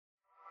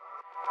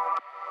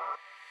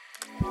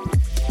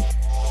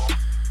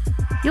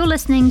You're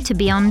listening to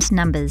Beyond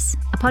Numbers,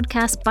 a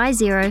podcast by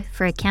Xero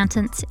for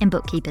accountants and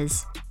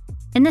bookkeepers.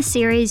 In this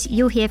series,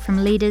 you'll hear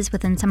from leaders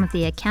within some of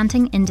the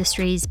accounting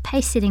industry's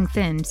pace-setting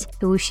firms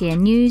who will share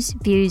news,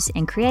 views,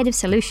 and creative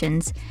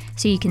solutions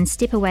so you can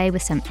step away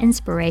with some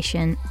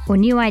inspiration or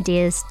new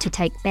ideas to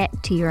take back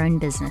to your own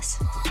business.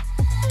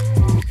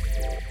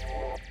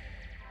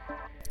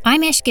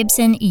 I'm Ash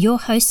Gibson, your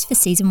host for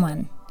Season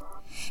 1.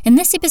 In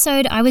this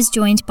episode, I was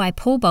joined by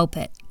Paul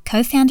Bulpitt,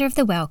 co-founder of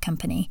the Wow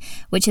Company,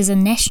 which is a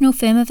national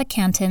firm of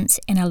accountants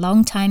and a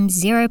long-time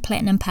Xero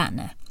Platinum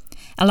partner,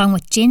 along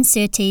with Jen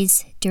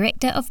Surtees,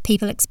 Director of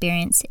People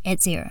Experience at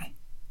Xero.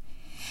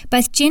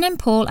 Both Jen and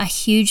Paul are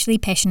hugely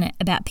passionate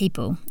about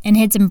people and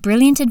had some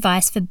brilliant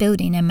advice for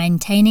building and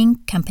maintaining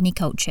company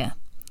culture.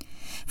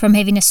 From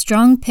having a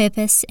strong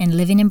purpose and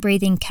living and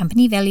breathing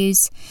company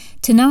values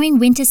to knowing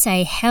when to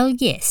say hell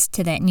yes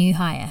to that new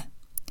hire.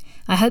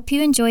 I hope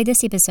you enjoy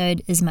this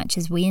episode as much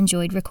as we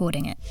enjoyed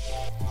recording it.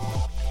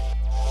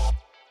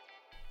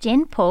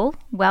 Jen, Paul,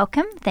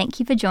 welcome. Thank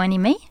you for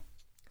joining me.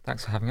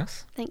 Thanks for having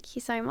us. Thank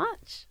you so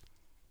much.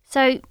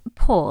 So,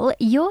 Paul,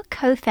 you're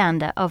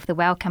co-founder of the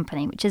Wow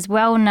Company, which is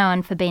well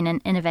known for being an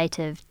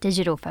innovative,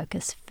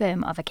 digital-focused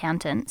firm of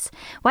accountants.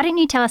 Why don't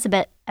you tell us a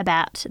bit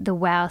about the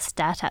Wow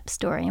startup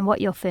story and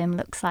what your firm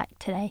looks like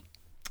today?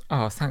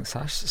 Oh, thanks,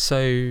 Ash.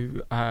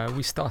 So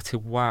we started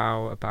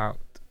Wow about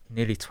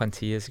nearly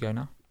 20 years ago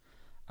now.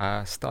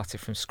 Started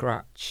from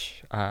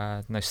scratch,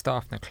 no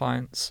staff, no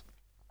clients,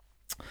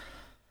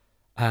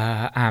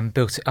 and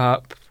built it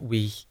up.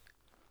 We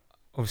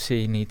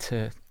obviously need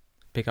to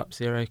big up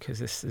Xero because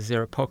this is a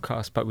Xero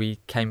podcast, but we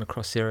came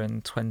across Xero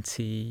in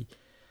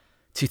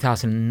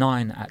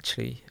 2009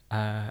 actually.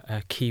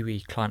 A Kiwi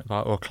client of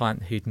ours, or a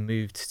client who'd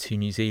moved to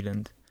New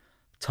Zealand,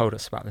 told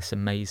us about this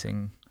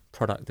amazing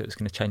product that was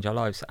going to change our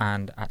lives,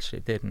 and actually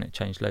it did, and it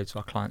changed loads of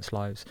our clients'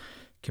 lives,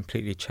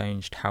 completely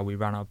changed how we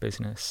ran our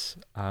business,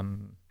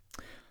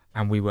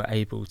 and we were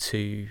able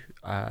to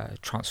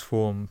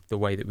transform the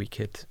way that we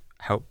could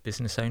help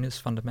business owners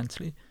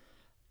fundamentally.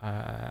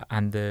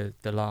 And the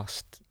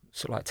last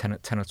sort of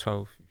like 10 or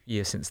 12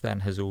 years since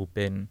then has all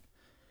been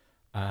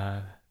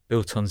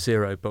built on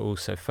Xero, but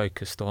also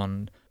focused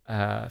on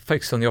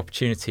the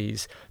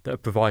opportunities that are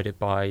provided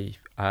by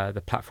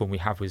the platform we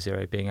have with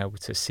Xero, being able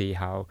to see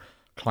how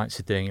clients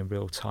are doing in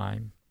real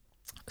time,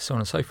 so on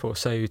and so forth.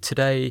 So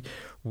today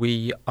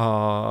we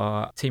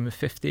are a team of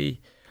 50,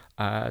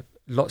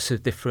 lots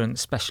of different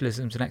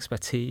specialisms and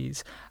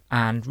expertise,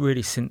 and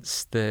really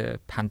since the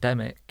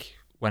pandemic,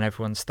 when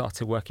everyone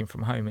started working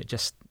from home, it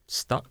just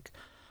stuck.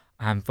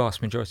 And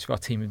vast majority of our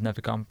team have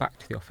never gone back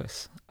to the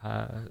office.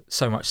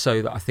 So much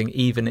so that I think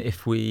even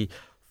if we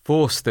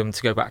forced them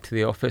to go back to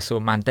the office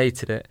or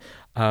mandated it,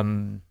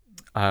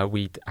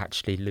 we'd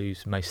actually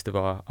lose most of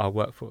our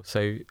workforce.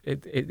 So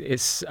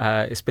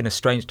it's been a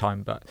strange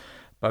time, but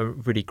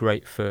really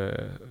great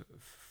for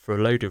a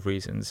load of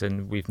reasons.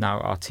 And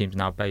our team's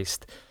now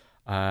based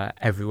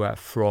everywhere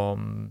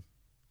from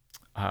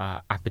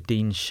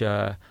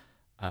Aberdeenshire,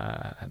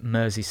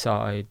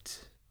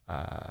 Merseyside,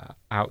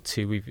 out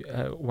to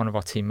one of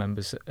our team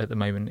members at the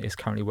moment is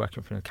currently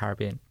working from the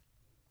Caribbean,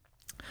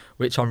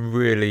 which I'm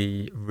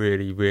really,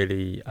 really,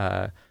 really,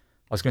 I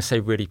was going to say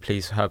really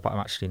pleased for her, but I'm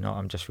actually not.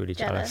 I'm just really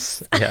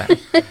jealous. Yeah,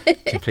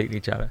 completely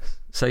jealous.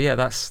 So yeah,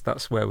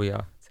 that's where we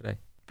are today.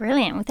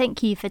 Brilliant. Well,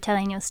 thank you for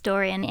telling your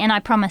story. And I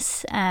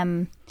promise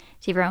to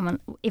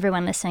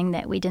everyone listening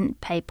that we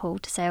didn't pay Paul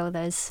to say all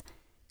those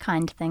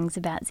kind things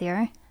about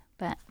Xero,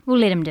 but we'll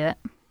let him do it.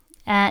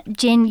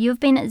 Jen, you've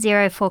been at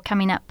Xero for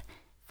coming up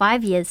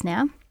 5 years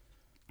now.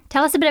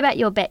 Tell us a bit about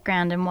your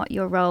background and what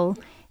your role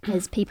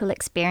as People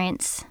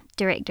Experience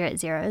Director at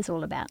Xero is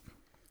all about.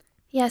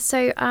 Yeah,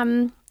 so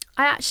I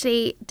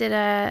actually did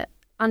a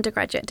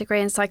undergraduate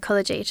degree in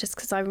psychology just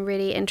because I'm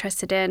really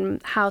interested in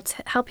how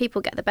to help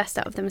people get the best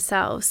out of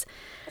themselves.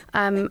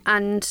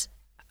 And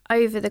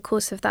over the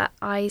course of that,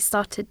 I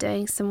started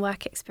doing some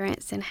work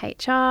experience in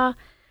HR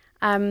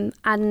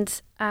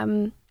and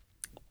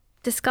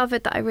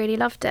discovered that I really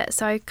loved it.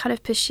 So I kind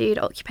of pursued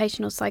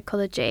occupational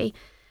psychology,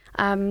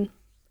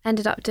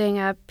 ended up doing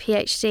a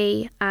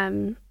PhD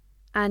and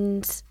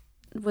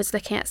was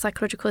looking at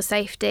psychological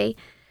safety,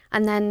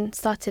 and then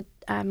started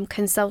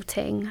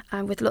consulting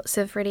with lots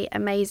of really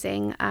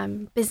amazing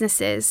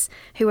businesses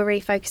who were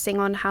really focusing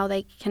on how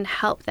they can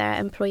help their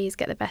employees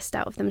get the best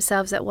out of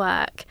themselves at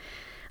work.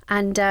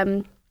 And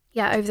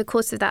over the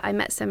course of that, I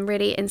met some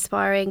really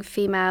inspiring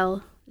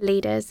female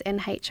leaders in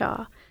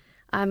HR,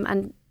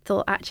 and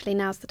thought actually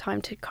now's the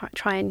time to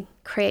try and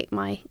create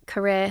my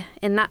career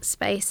in that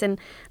space. And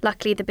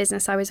luckily the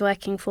business I was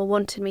working for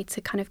wanted me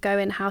to kind of go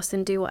in-house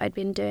and do what I'd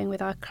been doing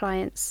with our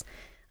clients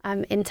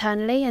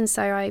internally. And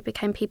so I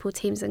became people,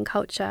 teams and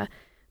culture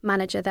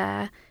manager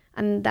there.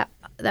 And that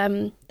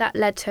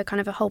led to kind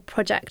of a whole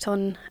project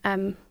on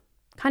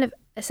kind of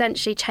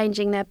essentially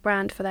changing their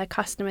brand for their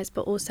customers,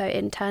 but also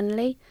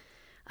internally.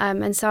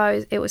 And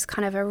so it was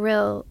kind of a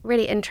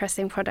really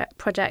interesting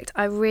project.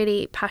 I'm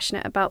really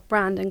passionate about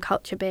brand and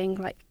culture being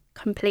like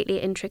completely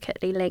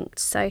intricately linked.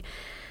 So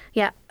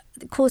yeah,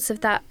 the course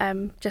of that,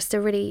 just a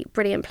really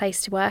brilliant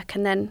place to work,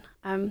 and then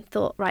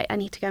thought, right, I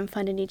need to go and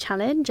find a new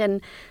challenge.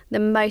 And the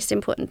most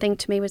important thing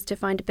to me was to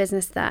find a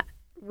business that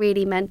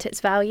really meant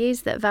its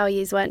values, that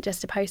values weren't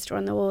just a poster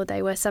on the wall,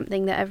 they were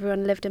something that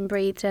everyone lived and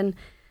breathed, and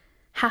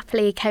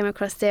happily came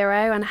across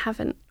Xero, and I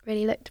haven't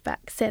really looked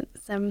back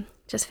since.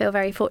 Just feel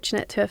very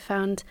fortunate to have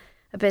found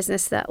a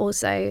business that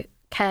also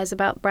cares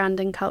about brand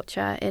and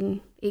culture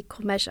in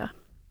equal measure.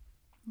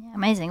 Yeah,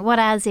 amazing. What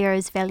are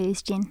Xero's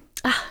values, Jen?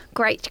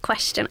 Great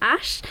question,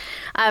 Ash.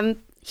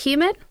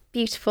 Human,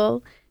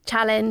 beautiful,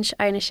 challenge,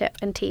 ownership,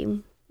 and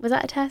team. Was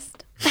that a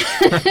test?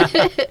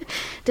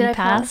 Did I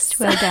pass?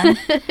 Well done.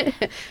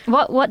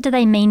 What do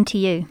they mean to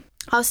you?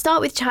 I'll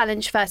start with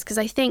challenge first, because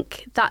I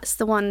think that's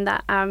the one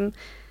that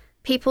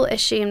people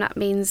assume that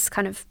means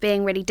kind of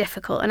being really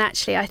difficult. And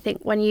actually, I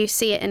think when you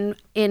see it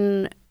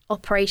in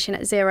operation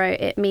at Xero,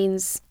 it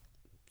means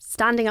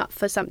standing up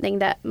for something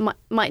that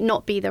might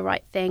not be the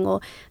right thing,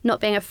 or not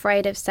being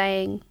afraid of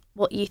saying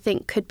what you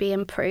think could be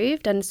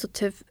improved, and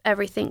sort of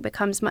everything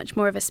becomes much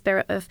more of a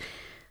spirit of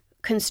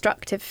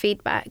constructive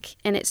feedback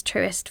in its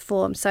truest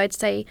form. So I'd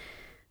say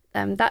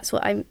that's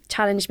what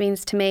challenge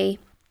means to me.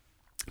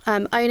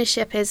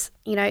 Ownership is,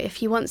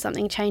 if you want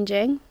something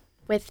changing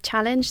with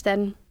challenge,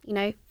 then,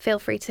 feel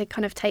free to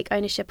kind of take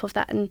ownership of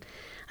that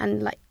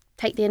and like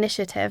take the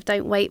initiative.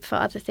 Don't wait for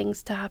other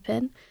things to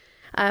happen.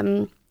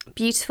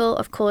 Beautiful,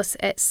 of course,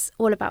 it's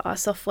all about our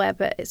software,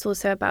 but it's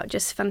also about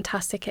just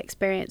fantastic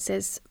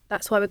experiences.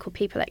 That's why we call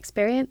people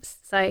experience.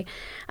 So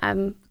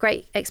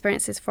great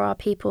experiences for our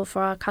people,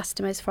 for our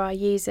customers, for our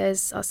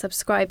users, our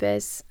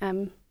subscribers.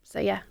 So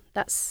yeah,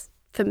 that's,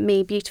 for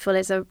me, beautiful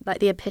is like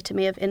the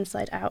epitome of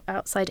inside out,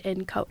 outside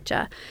in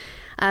culture.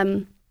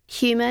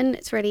 Human,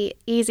 it's really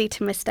easy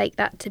to mistake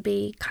that to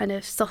be kind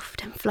of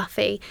soft and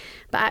fluffy,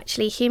 but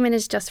actually human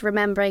is just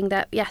remembering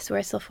that, yes, we're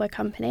a software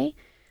company,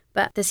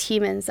 but there's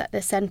humans at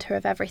the centre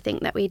of everything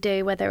that we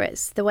do, whether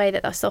it's the way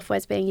that our software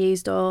is being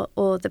used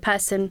or the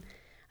person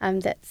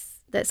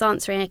that's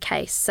answering a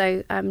case.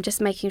 So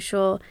just making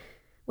sure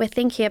we're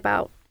thinking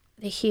about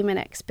the human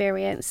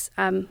experience.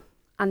 And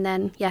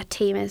then,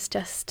 team is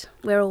just,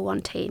 we're all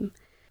one team.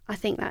 I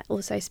think that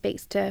also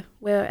speaks to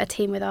we're a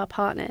team with our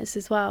partners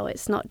as well.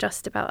 It's not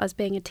just about us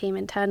being a team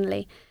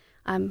internally.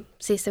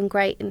 See some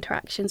great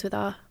interactions with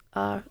our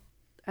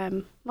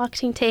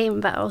marketing team,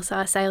 but also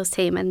our sales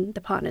team and the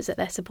partners that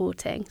they're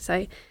supporting.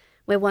 So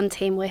we're one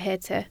team. We're here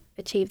to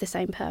achieve the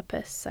same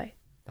purpose. So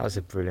that was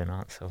a brilliant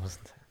answer,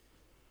 wasn't it?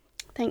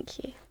 Thank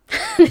you.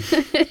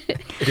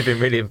 It'd have been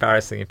really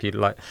embarrassing if you'd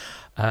like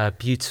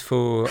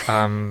beautiful.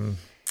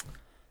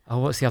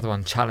 What's the other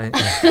one? Challenge.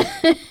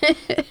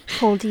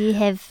 Paul, do you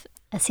have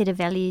a set of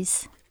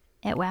values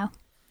at WOW?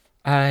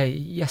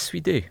 Yes,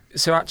 we do.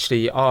 So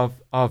actually, our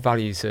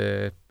values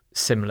are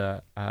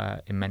similar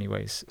in many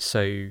ways.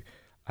 So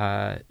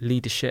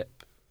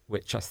leadership,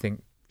 which I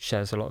think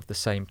shares a lot of the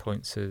same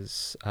points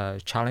as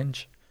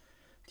challenge.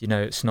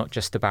 It's not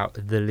just about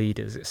the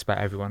leaders; it's about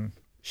everyone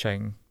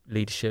showing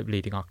leadership,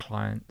 leading our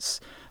clients,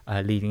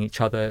 leading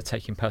each other,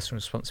 taking personal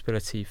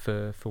responsibility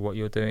for what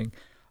you're doing.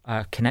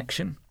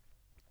 Connection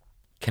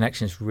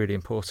is really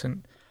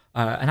important,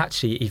 and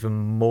actually even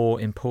more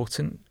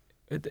important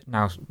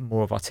now.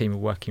 More of our team are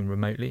working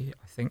remotely,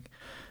 I think,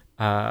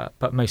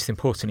 but most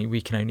importantly,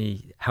 we can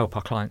only help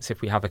our clients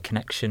if we have a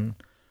connection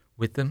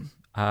with them.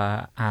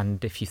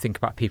 And if you think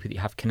about people that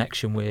you have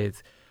connection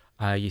with,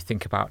 you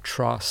think about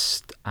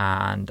trust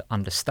and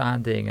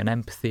understanding and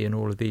empathy and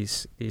all of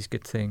these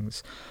good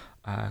things.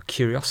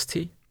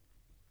 Curiosity.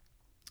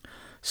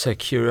 So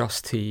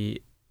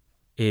curiosity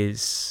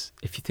is,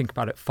 if you think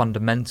about it,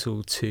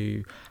 fundamental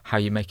to how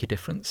you make a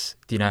difference.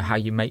 How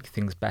you make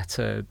things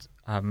better.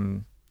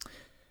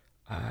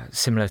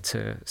 Similar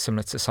to some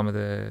of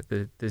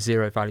the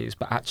Xero values,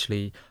 but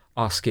actually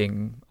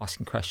asking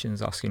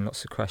questions, asking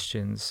lots of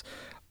questions,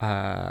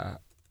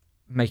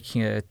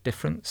 making a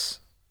difference.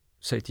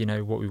 So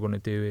what we want to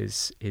do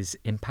is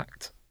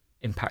impact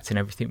in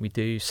everything we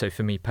do. So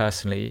for me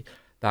personally,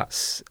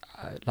 that's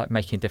like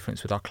making a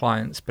difference with our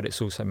clients, but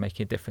it's also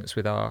making a difference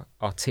with our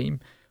team,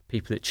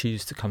 people that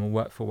choose to come and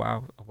work for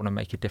WOW. I want to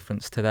make a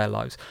difference to their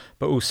lives,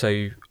 but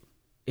also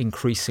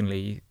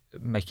increasingly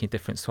making a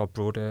difference to our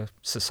broader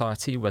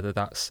society, whether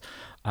that's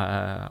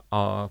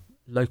our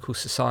local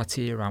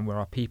society around where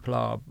our people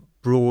are,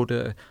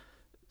 broader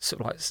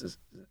sort of like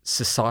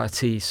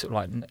society, sort of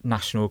like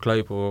national,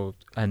 global,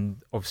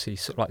 and obviously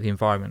sort of like the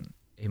environment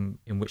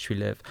in which we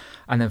live.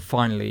 And then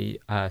finally,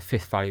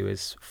 fifth value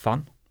is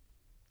fun,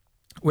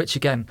 which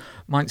again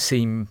might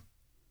seem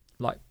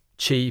like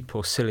cheap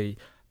or silly,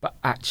 but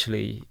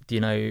actually,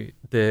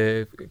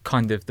 the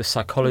kind of the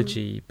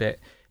psychology bit,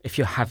 if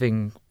you're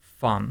having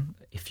fun,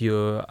 if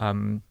you're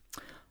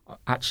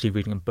actually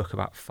reading a book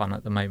about fun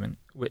at the moment,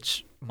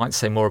 which might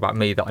say more about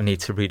me that I need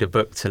to read a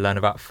book to learn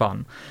about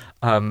fun.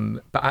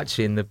 But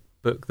actually in the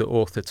book, the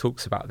author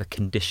talks about the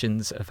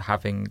conditions of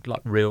having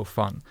like real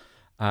fun.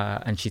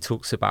 And she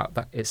talks about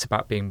that it's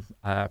about being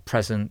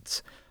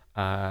present.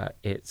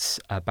 It's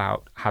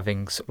about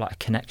having sort of like a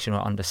connection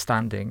or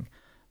understanding.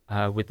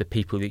 with the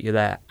people that you're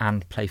there,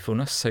 and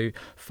playfulness. So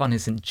fun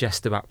isn't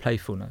just about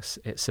playfulness.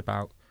 It's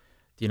about,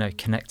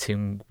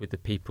 connecting with the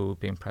people,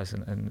 being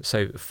present. And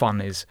so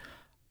fun is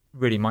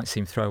really, might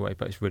seem throwaway,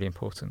 but it's really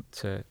important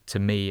to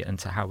me and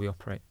to how we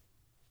operate.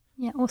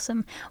 Yeah,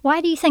 awesome.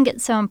 Why do you think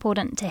it's so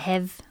important to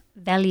have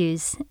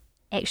values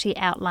actually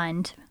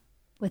outlined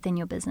within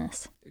your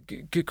business?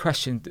 Good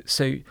question.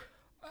 So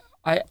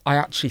I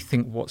actually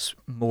think what's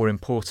more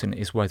important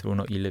is whether or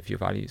not you live your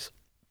values.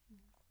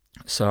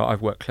 So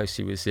I've worked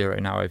closely with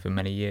Xero now over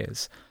many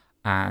years,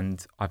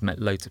 and I've met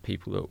loads of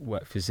people that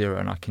work for Xero,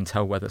 and I can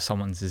tell whether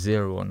someone's a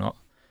Xero or not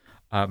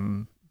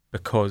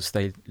because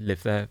they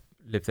live their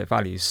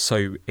values.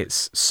 So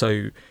it's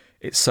so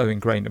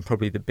ingrained, and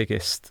probably the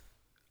biggest.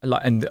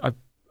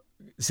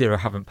 Xero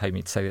haven't paid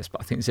me to say this,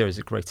 but I think Xero is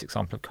a great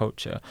example of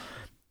culture,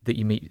 that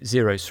you meet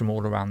Xeros from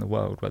all around the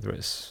world, whether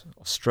it's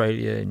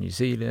Australia, New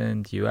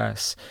Zealand,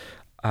 US,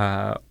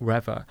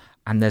 wherever,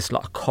 and there's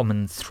like a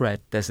common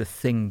thread. There's a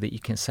thing that you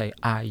can say,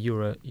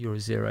 you're a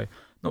Xero,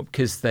 not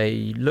because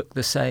they look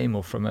the same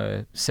or from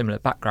a similar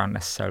background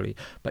necessarily,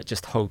 but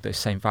just hold those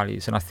same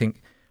values. And I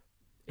think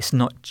it's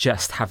not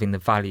just having the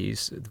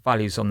values. The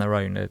values on their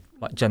own are,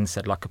 like Jen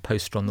said, like a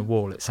poster on the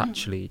wall. It's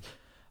actually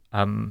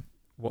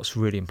what's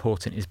really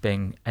important is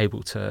being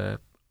able to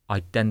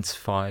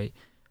identify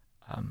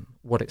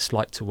what it's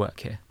like to work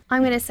here.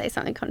 I'm going to say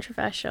something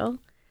controversial.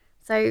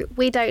 So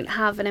we don't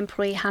have an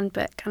employee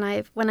handbook,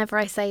 and whenever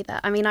I say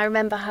that, I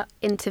remember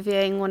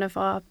interviewing one of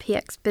our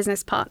PX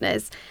business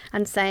partners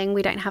and saying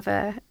we don't have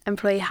an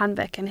employee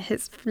handbook, and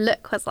his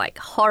look was like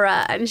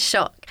horror and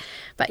shock.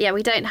 But yeah,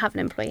 we don't have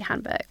an employee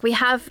handbook. We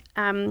have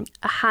a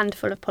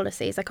handful of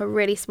policies, like a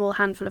really small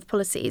handful of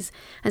policies.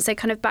 And so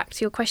kind of back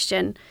to your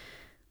question,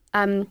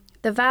 the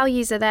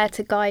values are there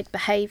to guide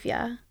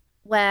behaviour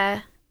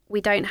where we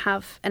don't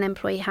have an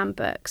employee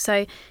handbook.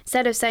 So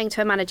instead of saying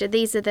to a manager,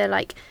 these are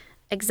the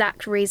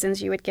exact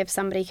reasons you would give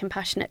somebody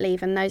compassionate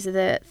leave and those are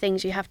the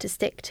things you have to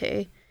stick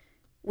to,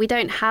 we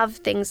don't have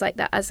things like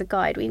that as a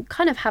guide. We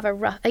kind of have a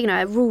rough,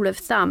 a rule of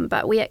thumb,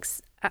 but we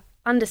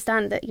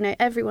understand that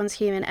everyone's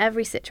human,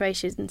 every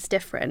situation is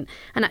different,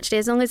 and actually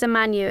as long as a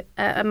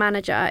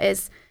manager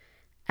is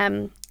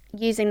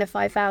using the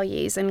 5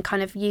 values and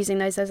kind of using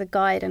those as a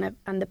guide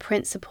and the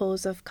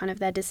principles of kind of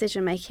their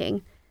decision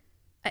making,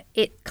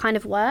 it kind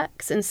of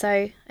works. And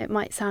so it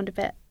might sound a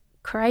bit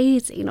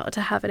crazy not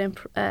to have an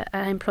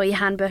employee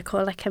handbook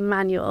or like a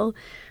manual,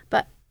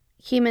 but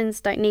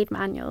humans don't need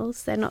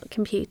manuals. They're not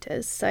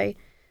computers. So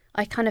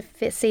I kind of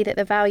see that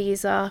the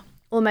values are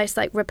almost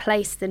like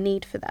replace the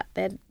need for that.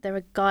 They're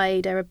a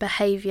guide or a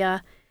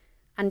behaviour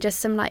and just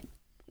some like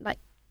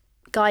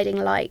guiding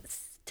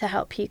lights to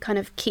help you kind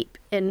of keep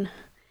in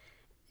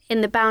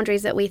the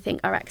boundaries that we think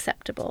are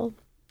acceptable.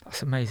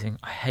 That's amazing.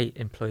 I hate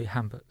employee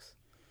handbooks.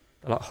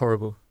 They're like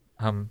horrible.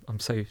 I'm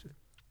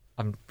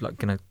like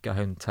going to go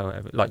home and tell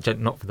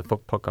not for the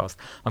podcast.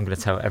 I'm going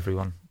to tell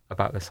everyone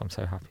about this. I'm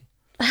so happy.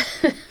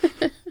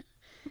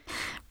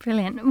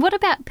 Brilliant. What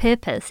about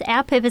purpose?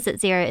 Our purpose at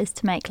Xero is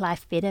to make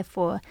life better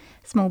for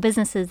small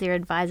businesses, their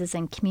advisors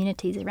and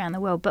communities around the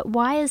world. But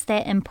why is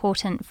that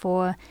important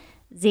for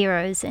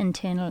Xeros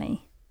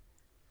internally?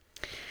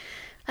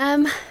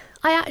 I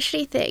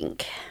actually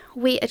think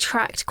we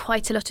attract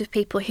quite a lot of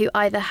people who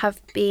either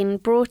have been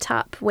brought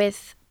up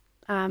with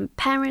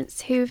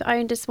parents who've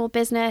owned a small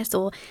business,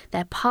 or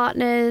their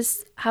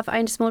partners have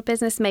owned a small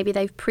business. Maybe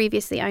they've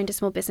previously owned a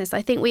small business.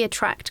 I think we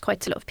attract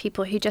quite a lot of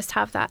people who just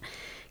have that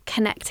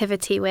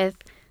connectivity with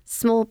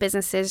small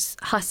businesses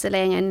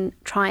hustling and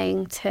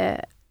trying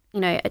to,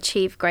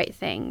 achieve great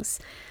things.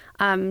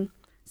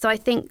 So I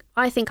think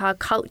our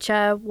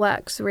culture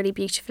works really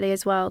beautifully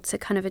as well to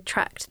kind of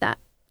attract that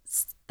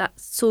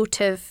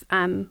sort of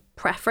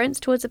preference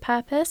towards a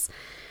purpose.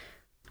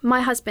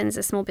 My husband's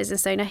a small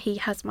business owner. He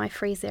has my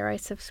free Xero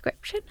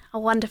subscription, a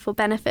wonderful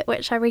benefit,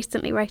 which I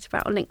recently wrote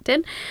about on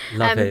LinkedIn.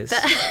 Love it.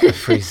 A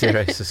free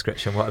Xero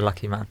subscription. What a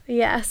lucky man.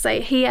 Yeah, so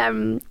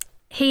I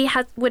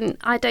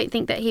don't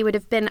think that he would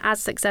have been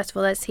as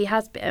successful as he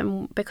has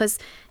been because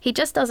he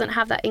just doesn't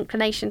have that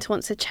inclination to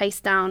want to chase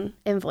down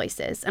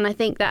invoices. And I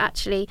think that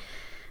actually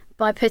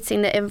by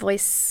putting the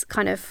invoice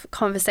kind of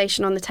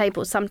conversation on the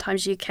table,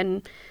 sometimes you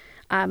can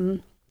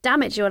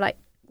damage your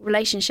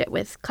relationship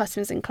with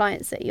customers and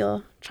clients that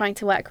you're trying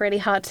to work really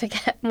hard to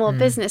get more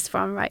business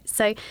from, right?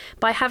 So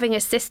by having a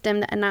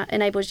system that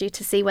enables you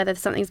to see whether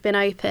something's been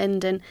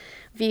opened and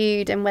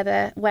viewed and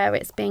where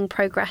it's being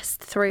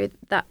progressed through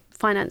that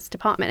finance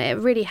department, it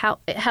really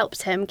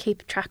helps him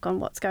keep track on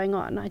what's going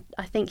on.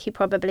 I think he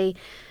probably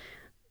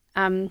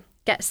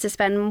gets to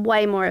spend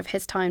way more of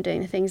his time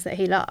doing the things that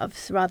he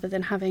loves rather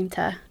than having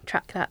to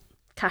track that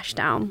cash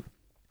down.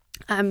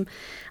 And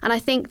I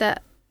think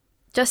that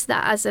just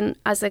that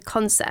as a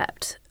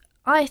concept,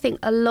 I think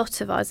a lot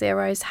of our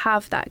Xeros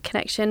have that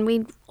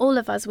connection. All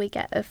of us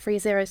get a free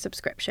Xero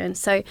subscription.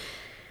 So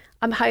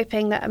I'm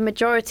hoping that a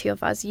majority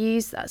of us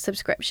use that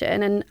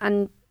subscription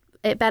and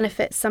it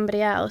benefits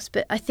somebody else.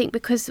 But I think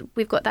because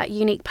we've got that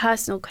unique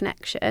personal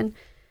connection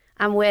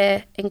and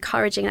we're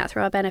encouraging that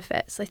through our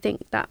benefits, I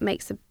think that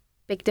makes a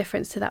big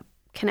difference to that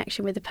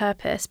connection with the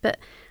purpose. But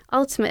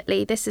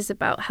ultimately, this is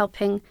about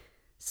helping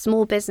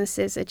small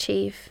businesses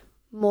achieve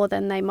more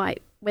than they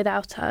might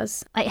without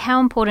us. Like, how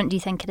important do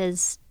you think it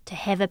is to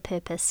have a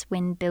purpose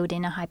when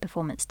building a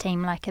high-performance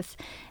team? Like, if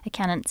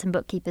accountants and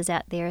bookkeepers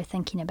out there are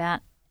thinking about,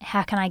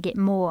 how can I get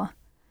more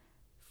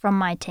from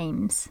my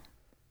teams?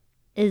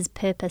 Is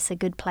purpose a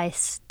good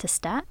place to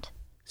start?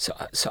 So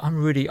I'm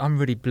really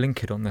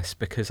blinkered on this,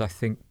 because I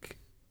think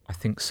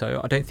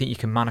so. I don't think you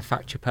can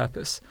manufacture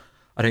purpose.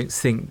 I don't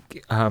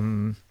think.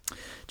 Do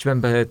you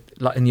remember,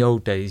 like in the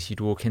old days,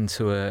 you'd walk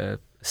into a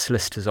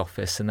solicitor's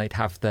office and they'd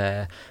have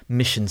their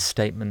mission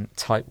statement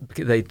type.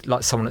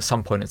 Like someone at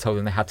some point had told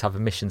them they had to have a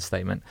mission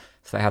statement,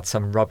 so they had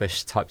some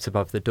rubbish typed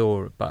above the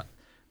door, but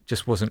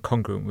just wasn't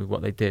congruent with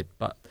what they did.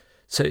 But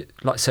so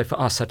for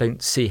us, I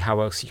don't see how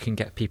else you can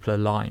get people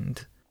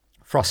aligned.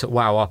 For us at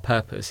WOW, our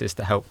purpose is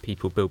to help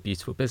people build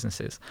beautiful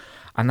businesses,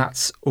 and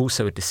that's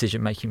also a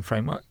decision-making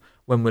framework.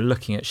 When we're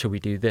looking at, should we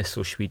do this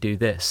or should we do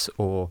this,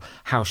 or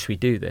how should we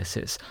do this,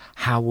 it's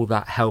how will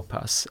that help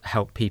us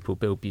help people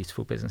build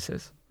beautiful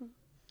businesses.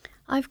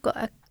 I've got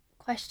a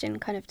question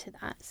kind of to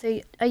that. So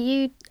are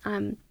you,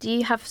 do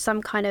you have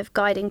some kind of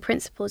guiding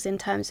principles in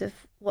terms of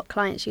what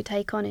clients you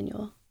take on in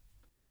your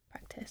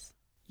practice?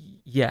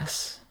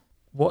 Yes.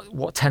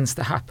 What tends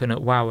to happen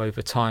at WOW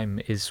over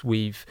time is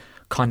we've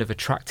kind of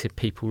attracted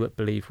people that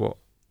believe what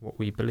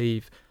we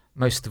believe.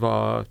 Most of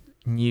our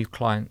new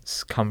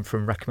clients come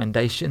from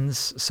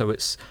recommendations, so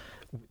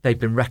they've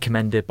been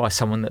recommended by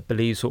someone that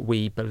believes what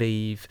we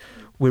believe.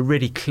 We're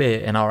really clear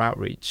in our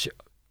outreach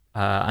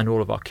and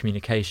all of our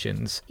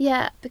communications.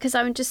 Yeah, because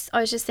I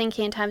was just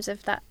thinking in terms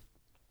of that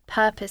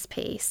purpose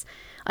piece.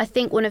 I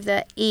think one of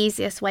the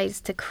easiest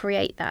ways to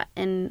create that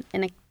in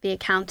the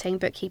accounting,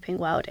 bookkeeping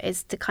world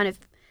is to kind of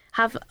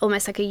have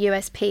almost like a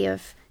USP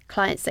of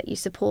clients that you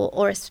support,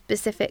 or a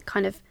specific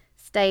kind of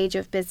stage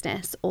of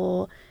business,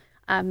 or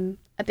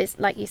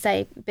like you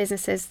say,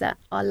 businesses that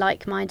are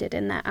like-minded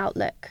in their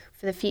outlook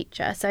for the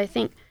future. So I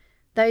think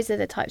those are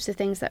the types of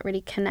things that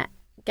really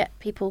get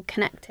people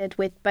connected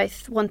with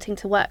both wanting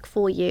to work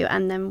for you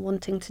and then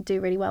wanting to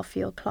do really well for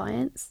your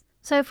clients.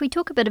 So if we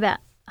talk a bit about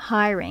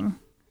hiring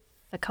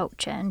for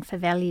culture and for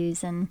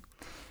values, and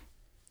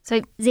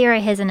so Xero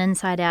has an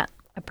inside-out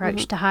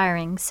approach to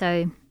hiring.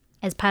 So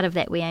as part of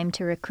that, we aim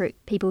to recruit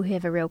people who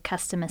have a real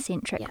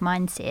customer-centric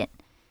mindset.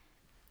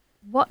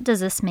 What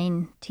does this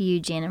mean to you,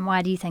 Jen, and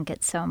why do you think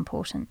it's so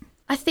important?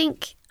 I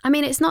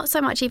mean, it's not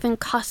so much even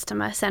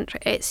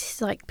customer-centric,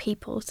 it's like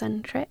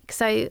people-centric.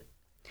 So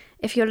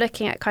if you're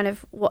looking at kind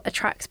of what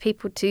attracts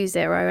people to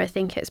Xero, I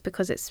think it's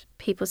because it's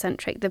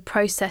people-centric. The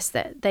process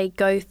that they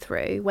go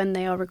through when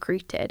they are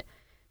recruited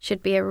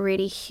should be a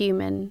really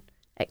human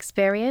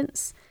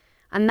experience.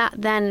 And that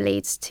then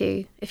leads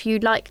to, if you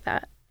like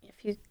that,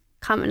 if you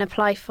come and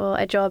apply for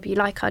a job, you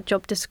like our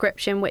job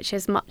description, which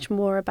is much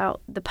more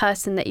about the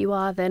person that you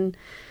are than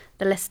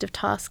the list of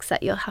tasks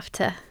that you'll have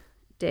to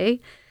do.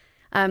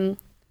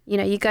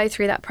 You go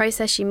through that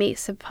process, you meet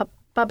some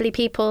bubbly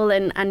people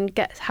and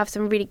have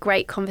some really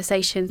great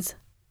conversations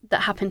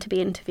that happen to be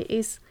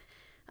interviews.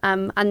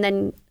 And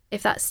then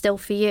if that's still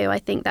for you, I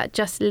think that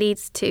just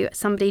leads to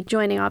somebody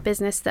joining our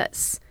business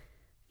that's,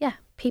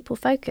 people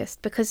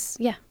focused, because,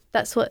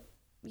 that's what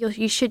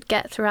you should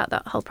get throughout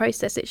that whole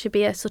process. It should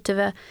be a sort of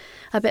a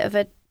bit of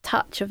a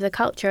touch of the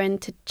culture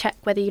and to check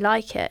whether you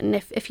like it. And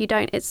if you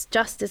don't, it's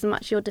just as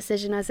much your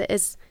decision as it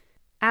is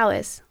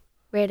ours,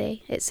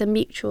 really. It's a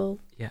mutual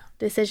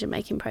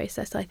decision-making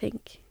process, I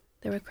think,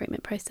 the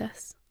recruitment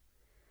process.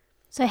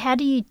 So how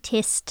do you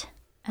test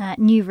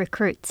new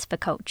recruits for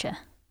culture?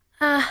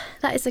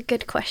 That is a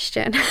good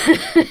question.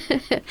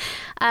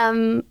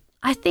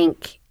 I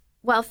think,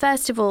 well,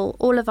 first of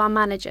all of our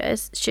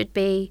managers should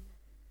be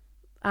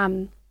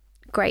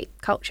great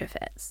culture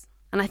fits.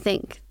 And I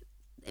think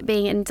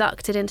being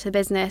inducted into the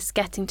business,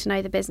 getting to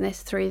know the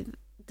business through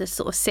the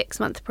sort of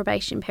 6-month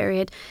probation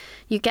period,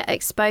 you get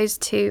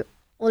exposed to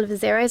all of the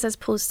Xeros. As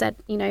Paul said,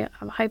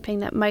 I'm hoping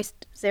that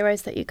most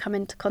Xeros that you come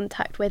into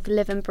contact with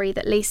live and breathe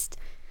at least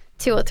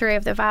 2 or 3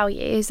 of the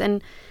values.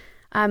 And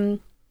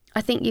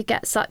I think you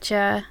get such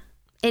a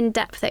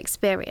in-depth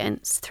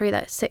experience through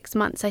that 6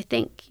 months. I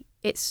think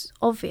it's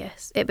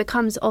obvious. It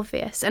becomes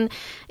obvious. And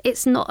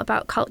it's not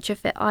about culture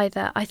fit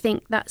either. I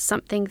think that's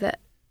something that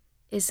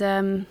is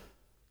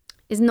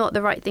not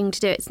the right thing to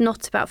do. It's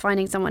not about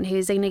finding someone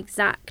who's an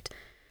exact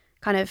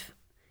kind of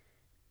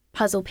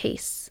puzzle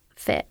piece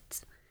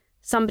fit.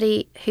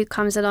 Somebody who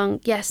comes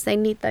along, yes, they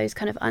need those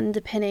kind of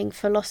underpinning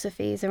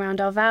philosophies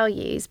around our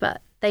values,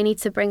 but they need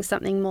to bring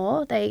something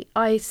more.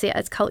 I see it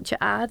as culture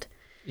add.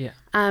 Yeah.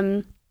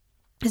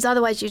 Because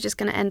otherwise you're just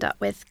going to end up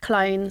with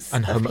clones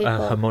and of people.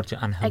 A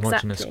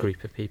homogenous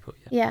group of people.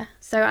 Yeah.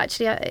 So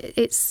actually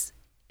it's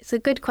a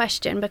good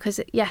question, because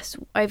yes,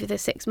 over the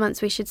 6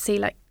 months we should see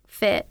like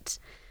fit,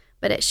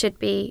 but it should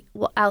be,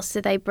 what else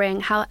do they bring?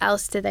 How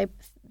else do they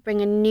bring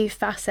a new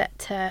facet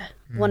to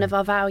one of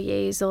our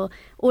values or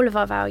all of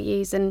our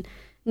values, and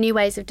new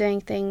ways of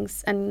doing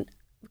things? And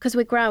because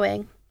we're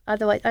growing.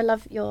 Otherwise, I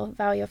love your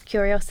value of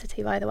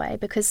curiosity, by the way,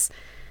 because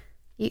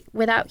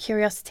without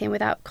curiosity and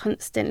without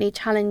constantly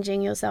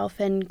challenging yourself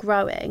and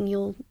growing,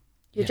 you'll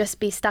just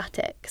be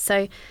static.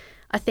 So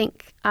I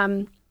think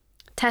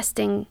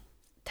testing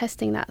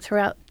that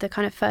throughout the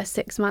kind of first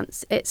 6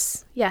 months,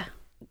 it's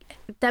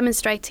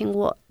demonstrating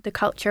what the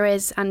culture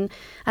is and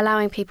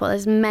allowing people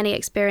as many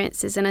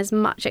experiences and as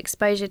much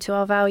exposure to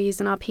our values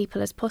and our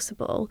people as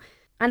possible.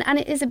 And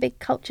it is a big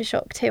culture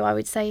shock too. I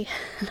would say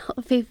a lot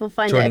of people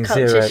find Joining it a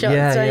culture Xero. shock joining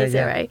Yeah.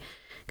 Xero.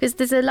 Because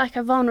there's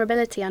a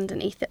vulnerability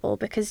underneath it all,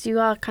 because you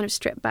are kind of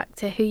stripped back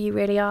to who you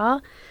really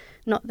are,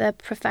 not the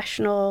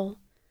professional,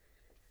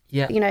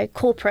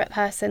 corporate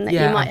person that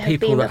you might have been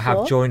before. People that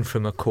have joined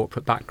from a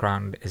corporate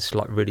background, it's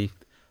like really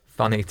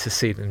funny to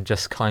see them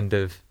just kind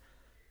of,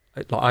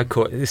 like, I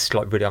call it, this is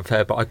like really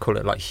unfair, but I call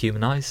it like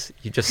humanize.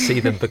 You just see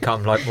them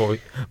become like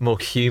more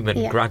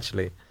human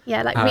gradually.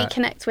 Yeah, like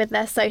reconnect with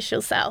their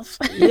social self.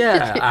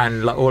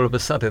 And like all of a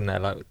sudden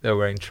they're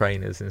wearing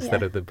trainers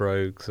instead of the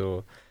brogues,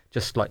 or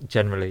just like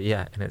generally,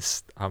 and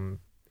it's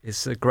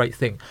a great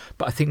thing.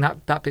 But I think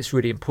that bit's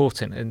really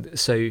important. And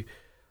so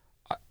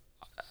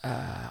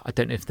I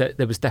don't know if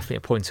there was definitely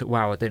a point at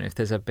WOW. I don't know if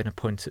there's ever been a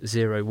point at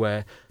Xero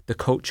where the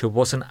culture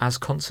wasn't as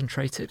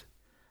concentrated.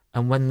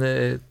 And when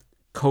the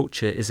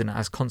culture isn't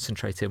as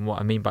concentrated, and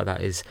what I mean by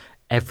that is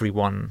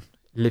everyone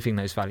living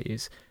those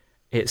values,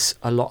 it's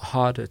a lot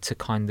harder to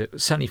kind of,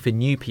 certainly for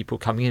new people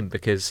coming in,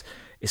 because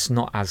it's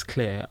not as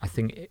clear. I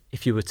think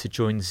if you were to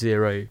join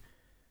Xero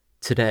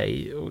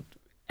today or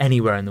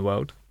anywhere in the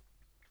world,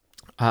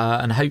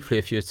 and hopefully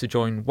if you were to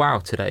join WOW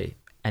today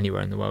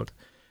anywhere in the world,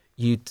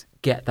 you'd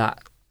get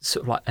that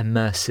sort of like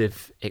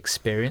immersive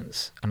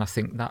experience. And I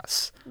think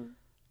that's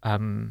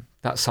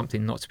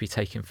something not to be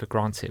taken for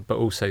granted, but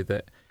also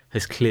that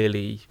has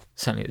clearly,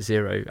 certainly at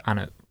Xero and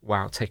at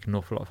WOW, taken an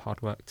awful lot of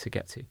hard work to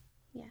get to.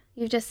 Yeah,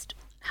 you've just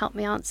helped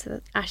me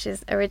answer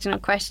Ash's original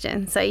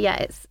question. So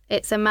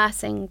it's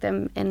immersing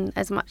them in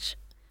as much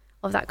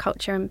of that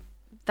culture and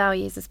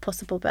values as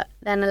possible, but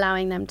then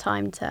allowing them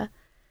time to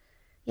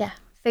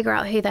figure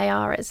out who they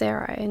are at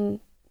Xero. And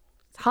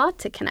it's hard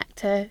to connect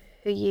to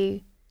who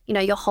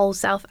your whole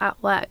self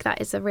at work.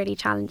 That is a really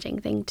challenging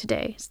thing to do.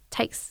 It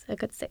takes a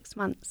good 6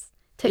 months.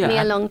 Took me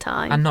a long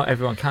time, and not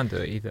everyone can do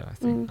it either. I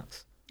think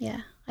that's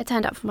I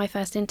turned up for my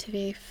first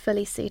interview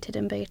fully suited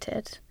and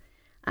booted,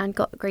 and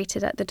got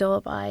greeted at the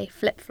door by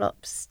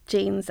flip-flops,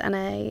 jeans and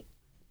a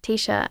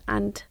t-shirt,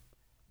 and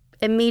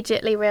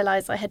immediately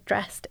realised I had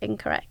dressed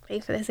incorrectly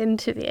for this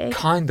interview.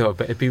 Kind of,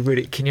 but it'd be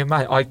really... Can you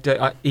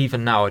imagine?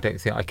 Even now, I don't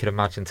think I could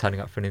imagine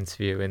turning up for an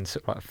interview in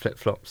sort of like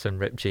flip-flops and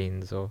ripped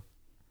jeans or...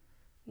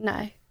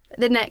 No.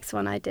 The next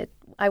one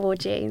I wore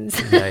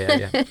jeans.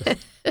 Yeah.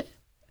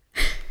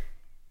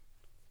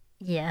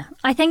 Yeah.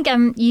 I think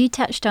you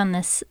touched on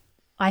this.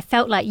 I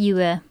felt like you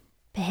were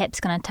perhaps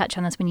going to touch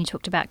on this when you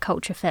talked about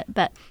culture fit,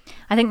 but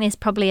I think there's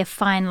probably a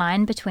fine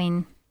line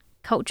between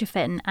culture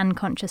fit and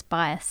unconscious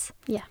bias.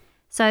 Yeah.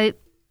 So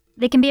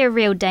there can be a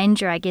real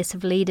danger, I guess,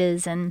 of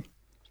leaders and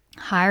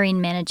hiring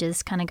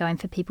managers kind of going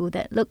for people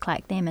that look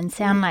like them and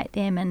sound like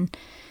them. And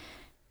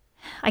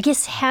I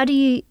guess how do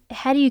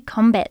you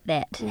combat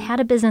that? How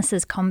do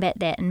businesses combat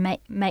that and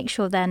make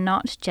sure they're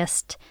not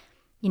just,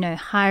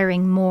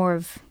 hiring more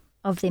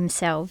of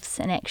themselves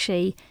and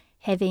actually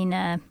having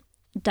a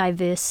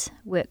diverse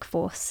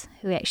workforce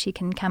who actually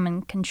can come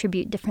and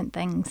contribute different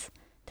things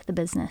to the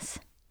business?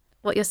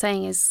 What you're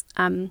saying is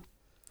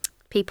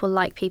people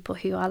like people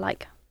who are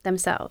like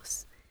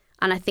themselves.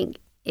 And I think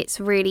it's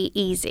really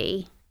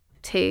easy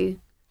to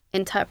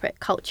interpret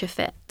culture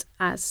fit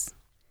as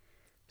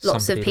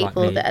lots of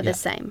people that are the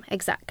same.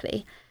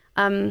 Exactly.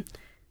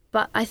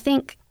 But I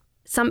think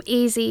some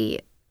easy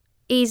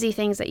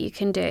things that you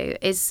can do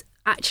is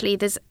actually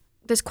there's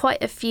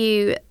quite a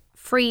few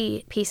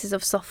free pieces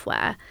of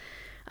software.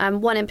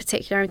 One in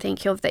particular I'm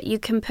thinking of that you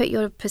can put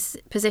your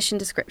position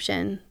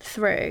description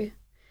through,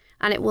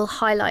 and it will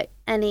highlight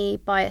any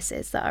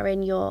biases that are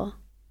in your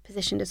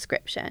position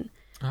description.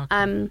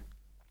 Okay.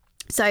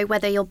 So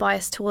whether you're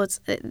biased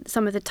towards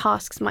some of the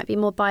tasks might be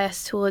more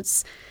biased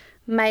towards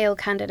male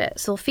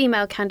candidates or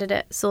female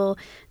candidates or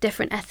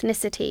different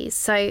ethnicities.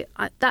 So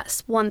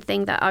that's one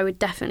thing that I would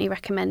definitely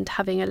recommend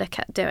having a look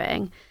at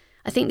doing.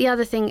 I think the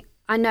other thing,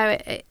 I know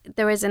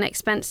there is an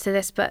expense to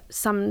this, but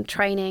some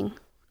training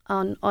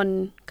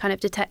on kind of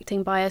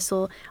detecting bias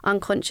or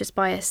unconscious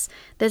bias.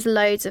 There's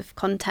loads of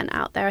content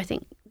out there. I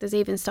think there's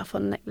even stuff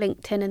on like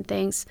LinkedIn and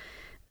things.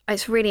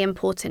 It's really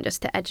important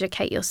just to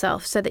educate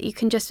yourself so that you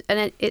can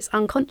and it's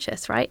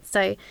unconscious, right?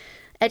 So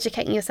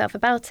educating yourself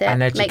about it and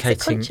makes it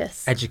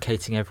conscious.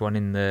 Educating everyone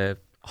in the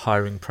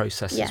hiring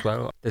process as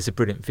well. There's a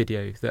brilliant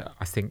video that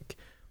I think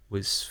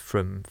was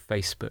from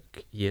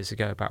Facebook years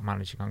ago about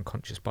managing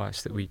unconscious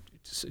bias that we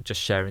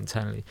just share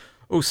internally.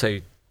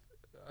 Also,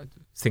 I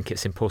think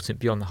it's important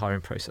beyond the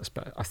hiring process,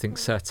 but I think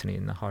certainly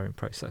in the hiring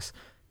process,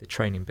 the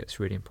training bit's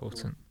really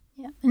important.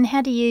 Yeah. And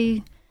how do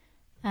you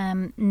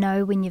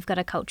know when you've got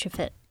a culture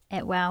fit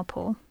at WOW,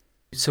 Paul?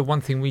 So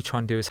one thing we try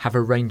and do is have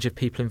a range of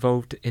people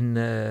involved in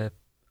the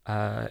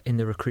in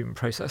the recruitment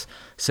process,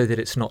 so that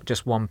it's not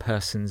just one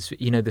person's,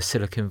 the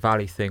Silicon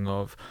Valley thing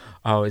of,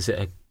 oh, is it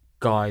a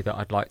guy that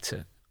I'd like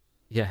to,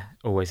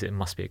 it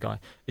must be a guy.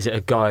 Is it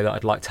a guy that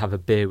I'd like to have a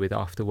beer with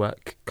after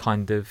work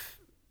kind of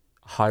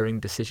hiring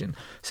decision?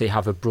 So you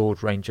have a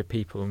broad range of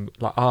people, and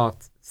like our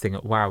thing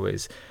at WOW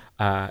is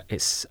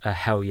it's a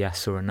hell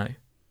yes or a no.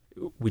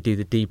 We do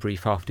the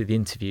debrief after the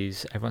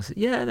interviews. Everyone says,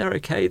 yeah, they're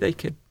okay, they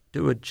could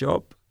do a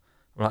job.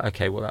 We're like,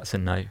 okay, well, that's a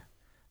no.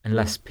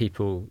 Unless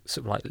people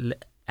sort of like,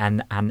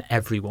 and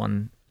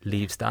everyone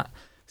leaves that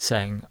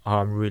saying, oh,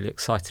 I'm really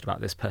excited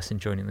about this person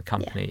joining the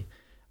company.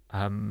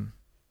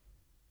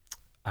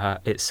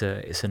 It's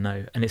a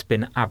no. And it's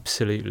been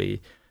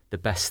absolutely the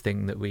best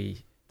thing that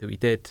we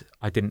did.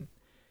 I didn't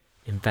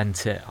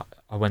invent it.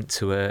 I went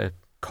to a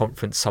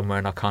conference somewhere,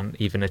 and I can't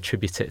even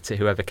attribute it to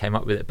whoever came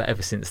up with it. But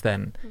ever since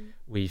then,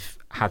 we've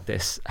had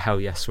this hell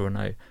yes or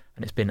no.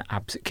 And it's been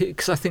absolutely,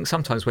 because I think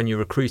sometimes when you're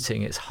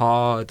recruiting, it's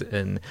hard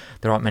and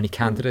there aren't many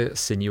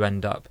candidates, and you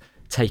end up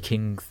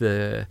taking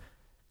the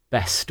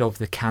best of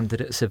the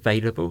candidates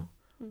available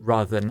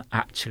rather than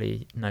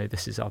actually, no,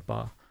 this is our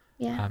bar.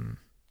 Yeah.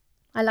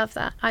 I love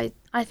that. I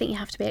think you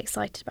have to be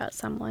excited about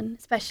someone,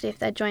 especially if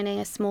they're joining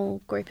a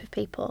small group of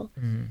people.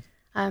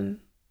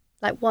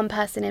 Like one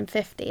person in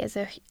 50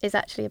 is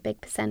actually a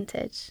big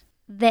percentage.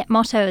 That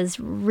motto is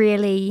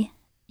really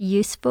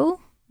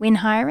useful when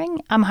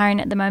hiring. I'm hiring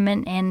at the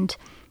moment, and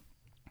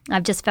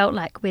I've just felt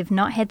like we've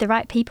not had the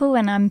right people,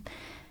 and I'm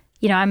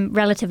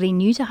relatively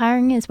new to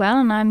hiring as well,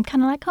 and I'm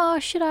kind of like, oh,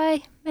 should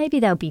I? Maybe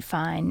they'll be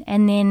fine.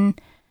 And then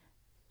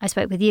I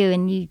spoke with you,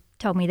 and you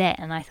told me that,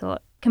 and I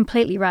thought,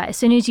 completely right. As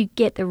soon as you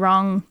get the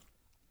wrong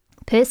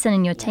person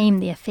in your team,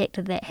 the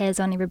effect that has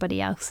on everybody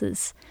else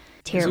is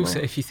terrible. Also,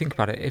 if you think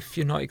about it, if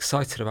you're not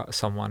excited about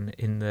someone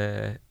in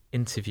the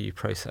interview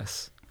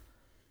process,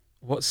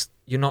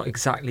 you're not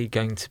exactly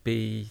going to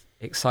be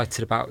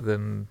excited about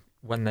them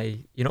you're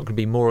not going to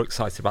be more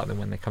excited about them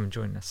when they come and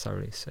join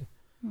necessarily. So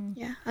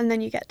yeah, and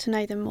then you get to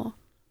know them more.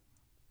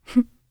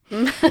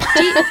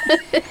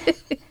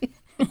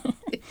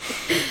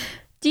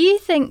 Do you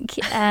think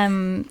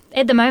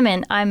at the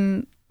moment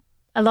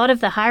a lot of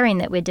the hiring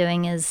that we're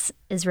doing is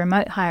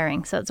remote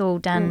hiring, so it's all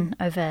done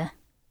over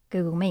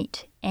Google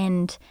Meet,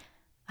 and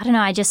I don't know,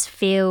 I just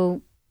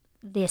feel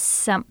there's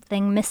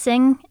something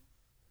missing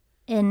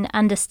in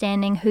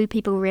understanding who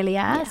people really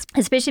are,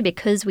 especially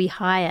because we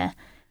hire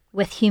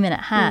with human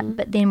at heart,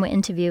 but then we're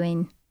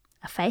interviewing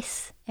a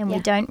face, and you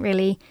don't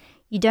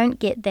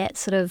get that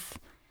sort of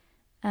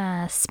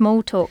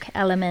small talk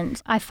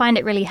element. I find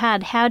it really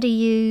hard. How do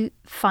you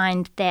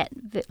find that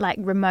like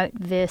remote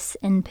versus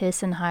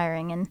in-person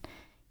hiring, and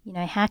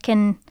how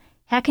can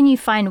you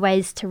find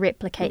ways to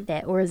replicate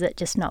that, or is it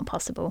just not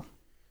possible?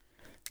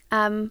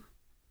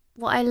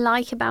 What I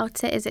like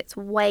about it is it's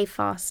way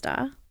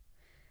faster,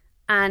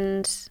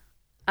 and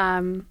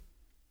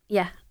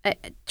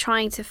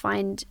trying to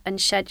find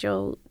and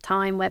schedule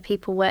time where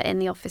people were in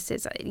the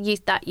offices,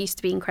 that used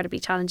to be incredibly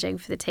challenging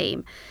for the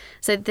team.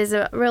 So there's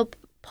a real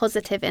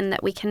positive in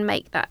that we can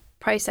make that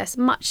process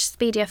much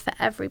speedier for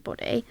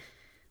everybody.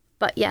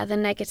 But yeah, the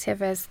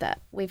negative is that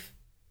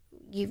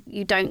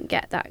you don't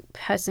get that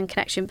person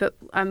connection. But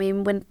I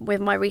mean,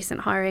 with my recent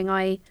hiring,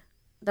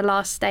 the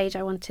last stage,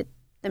 I wanted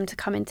them to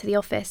come into the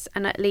office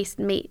and at least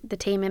meet the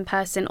team in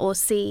person, or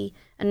see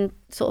and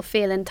sort of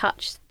feel and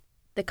touch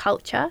the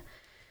culture.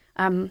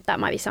 That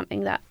might be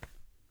something that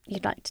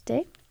you'd like to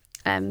do,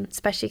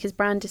 especially because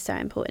brand is so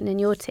important in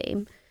your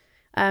team.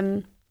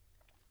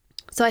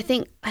 So I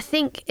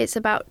think it's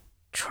about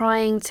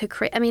trying to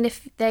create. I mean,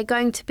 if they're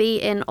going to be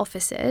in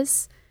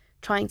offices,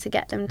 trying to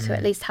get them to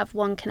at least have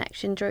one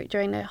connection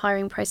during the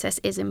hiring process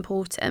is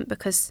important,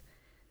 because,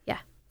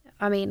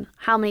 I mean,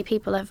 how many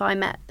people have I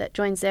met that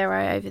joined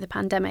Xero over the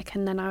pandemic,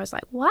 and then I was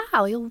like,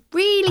 wow, you're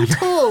really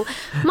tall,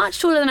 much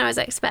taller than I was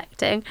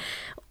expecting.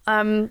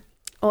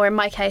 Or in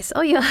my case,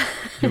 oh, you're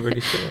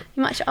really short.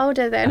 You're much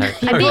older than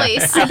your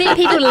voice. I think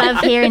people love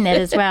hearing that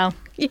as well.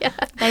 Yeah.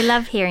 They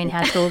love hearing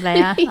how tall they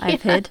are,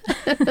 I've heard.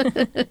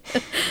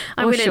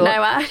 I wouldn't know,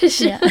 Ash.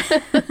 Yeah.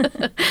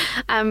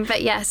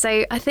 But yeah,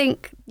 so I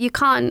think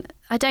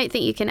I don't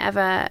think you can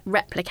ever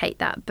replicate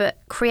that, but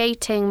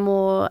creating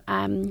more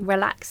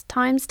relaxed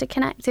times to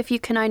connect. If you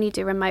can only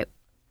do remote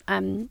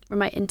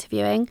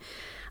interviewing,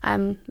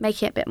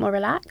 making it a bit more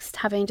relaxed,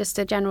 having just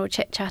a general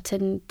chit chat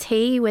and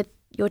tea with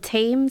your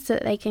team so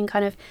that they can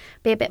kind of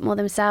be a bit more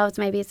themselves,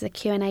 maybe as a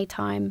Q&A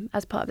time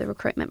as part of the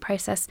recruitment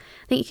process.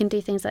 I think you can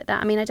do things like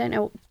that. I mean, I don't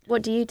know,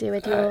 what do you do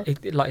with your...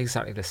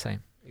 Exactly the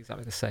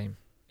same,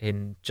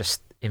 in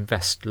just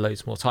invest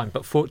loads more time.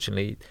 But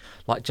fortunately,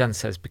 like Jen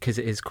says, because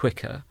it is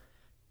quicker,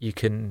 you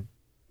can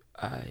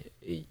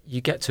you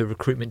get to a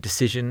recruitment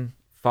decision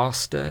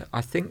faster,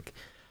 I think.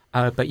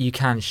 But you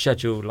can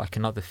schedule like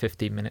another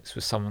 15 minutes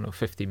with someone, or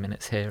 15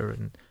 minutes here,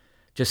 and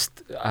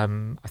just I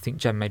think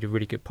Jen made a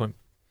really good point.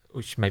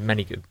 Which made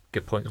many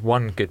good points.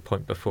 One good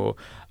point before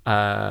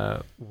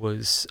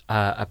was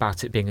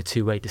about it being a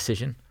two-way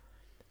decision.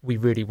 We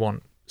really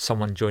want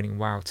someone joining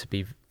WOW to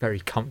be very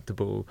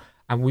comfortable,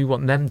 and we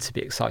want them to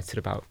be excited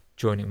about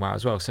joining WOW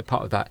as well. So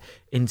part of that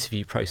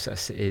interview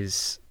process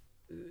is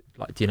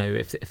like, you know,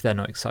 if they're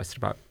not excited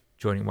about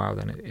joining WOW,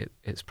 then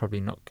it's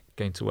probably not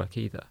going to work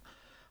either.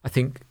 I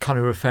think kind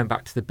of referring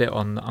back to the bit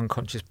on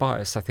unconscious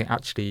bias, I think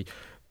actually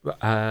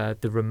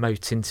the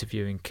remote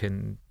interviewing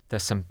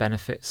there's some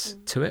benefits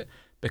to it,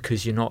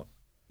 because you're not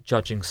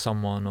judging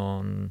someone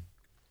on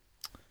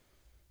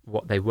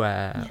what they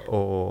wear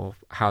or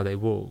how they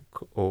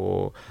walk,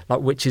 or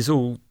like, which is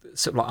all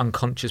sort of like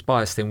unconscious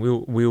bias thing.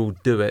 We all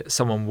do it.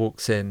 Someone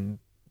walks in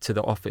to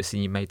the office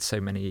and you made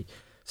so many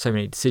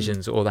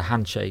decisions, or the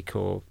handshake,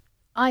 or...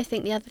 I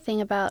think the other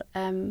thing about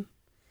the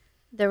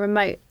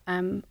remote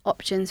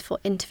options for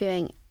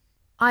interviewing,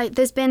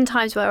 there's been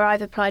times where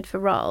I've applied for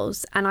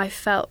roles and I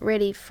felt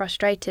really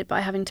frustrated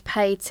by having to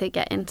pay to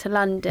get into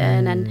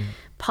London and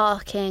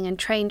parking and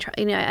train,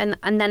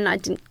 and then I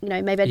didn't,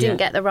 maybe I didn't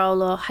get the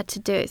role, or had to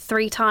do it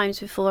 3 times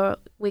before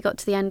we got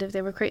to the end of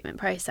the recruitment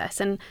process.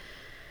 And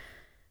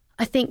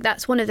I think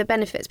that's one of the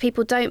benefits.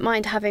 People don't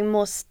mind having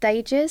more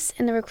stages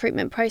in the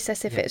recruitment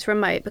process if it's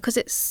remote, because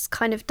it's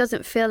kind of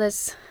doesn't feel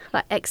as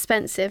like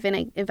expensive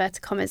in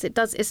inverted commas.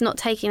 It's not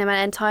taking them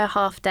an entire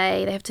half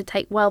day. They have to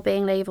take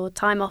wellbeing leave or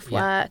time off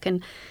work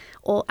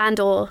or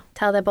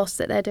tell their boss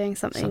that they're doing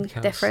something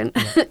different.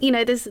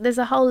 Yeah. There's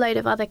a whole load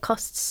of other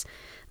costs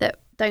that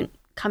don't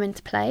come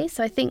into play.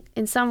 So I think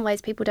in some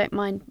ways people don't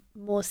mind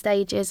more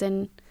stages,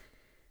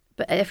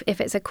 but if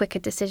it's a quicker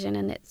decision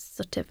and it's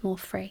sort of more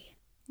free.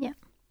 Yeah.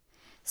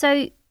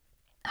 So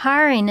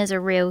hiring is a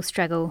real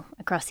struggle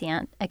across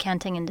the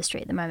accounting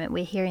industry at the moment.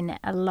 We're hearing that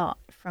a lot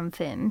from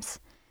firms.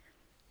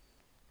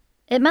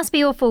 It must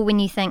be awful when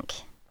you think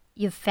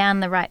you've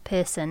found the right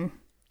person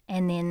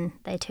and then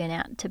they turn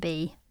out to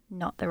be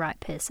not the right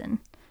person.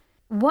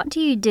 What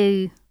do you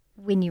do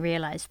when you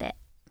realise that?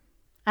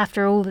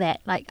 After all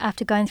that, like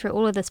after going through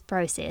all of this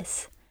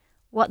process,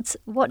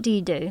 what do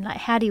you do? Like,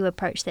 how do you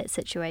approach that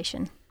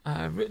situation?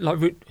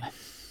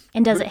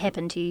 And does it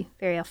happen to you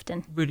very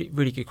often? Really,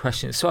 really good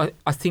question. So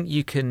I think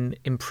you can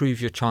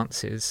improve your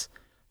chances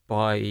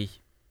by,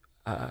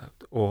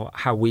 or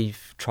how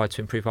we've tried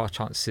to improve our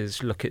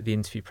chances, look at the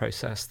interview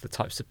process, the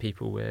types of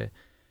people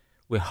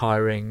we're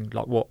hiring,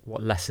 like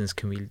what lessons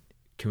can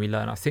we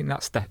learn. I think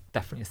that's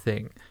definitely a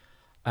thing.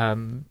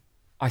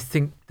 I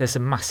think there's a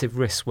massive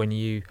risk when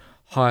you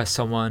hire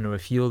someone, or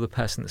if you're the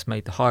person that's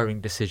made the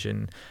hiring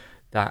decision,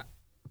 that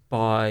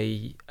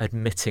by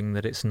admitting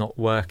that it's not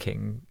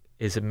working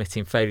is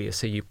admitting failure.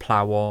 So you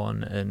plough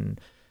on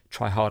and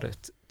try harder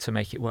to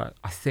make it work.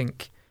 I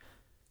think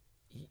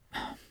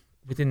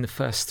within the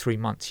first 3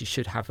 months, you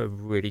should have a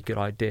really good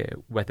idea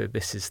whether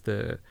this is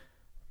the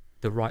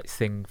right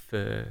thing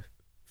for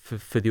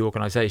the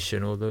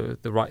organisation, or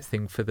the right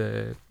thing for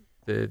the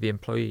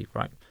employee,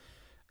 right?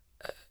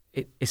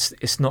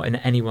 It's not in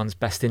anyone's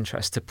best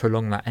interest to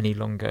prolong that any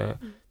longer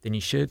than you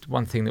should.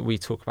 One thing that we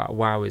talk about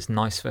WOW is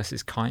nice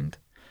versus kind.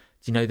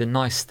 The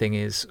nice thing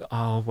is,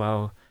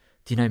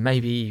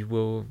 maybe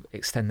we'll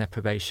extend their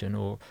probation,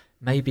 or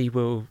maybe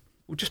we'll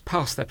just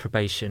pass their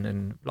probation,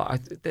 and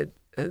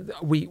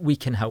we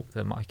can help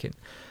them.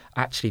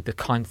 Actually, the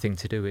kind thing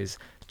to do is,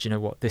 do you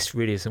know what, this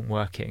really isn't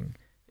working.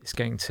 It's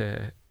going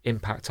to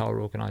impact our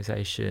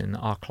organisation,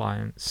 our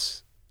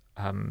clients,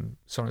 so on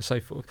and so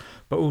forth.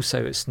 But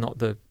also, it's not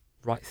the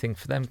right thing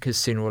for them, because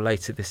sooner or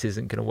later this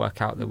isn't going to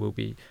work out. There will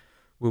be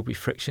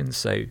friction.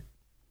 So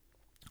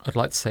I'd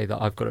like to say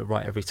that I've got it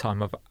right every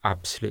time. I've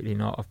absolutely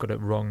not. I've got it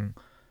wrong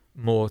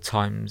more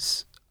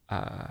times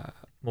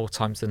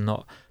than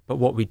not. But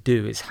what we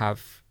do is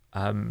have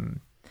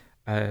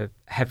a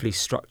heavily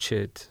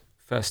structured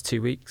first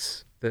 2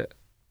 weeks that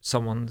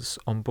someone's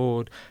on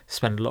board,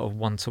 spend a lot of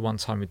one-to-one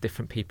time with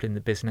different people in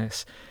the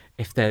business.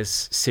 If there's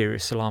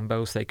serious alarm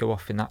bells, they go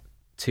off in that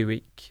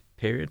 2-week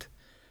period.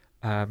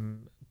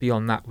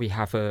 Beyond that, we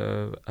have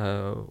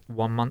a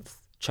 1 month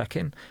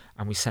check-in,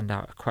 and we send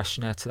out a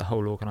questionnaire to the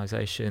whole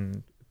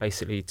organisation,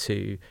 basically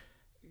to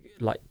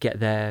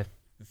get their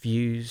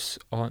views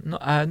on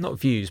not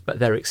views, but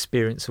their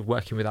experience of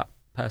working with that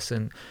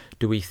person.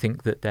 Do we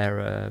think that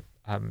they're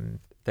going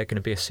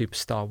to be a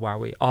superstar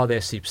WOWie? Are they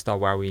a superstar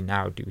WOWie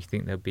now? Do we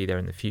think they'll be there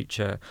in the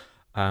future?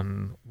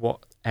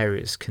 What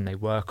areas can they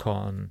work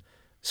on?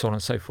 So on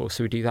and so forth.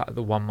 So we do that at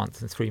the 1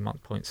 month and 3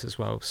 month points as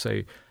well.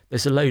 So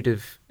there's a load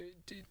of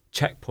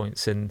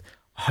checkpoints, and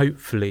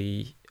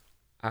hopefully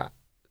at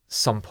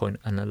some point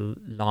an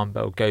alarm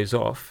bell goes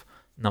off,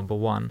 number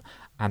one,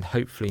 and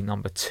hopefully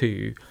number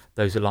two,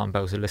 those alarm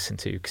bells are listened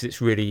to, because it's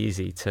really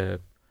easy to,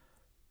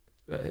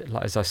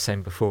 as I was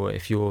saying before,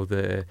 if you're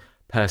the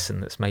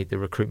person that's made the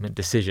recruitment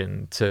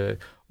decision, to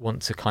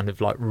want to kind of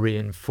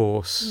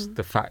reinforce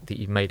the fact that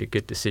you've made a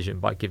good decision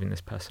by giving this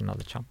person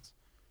another chance.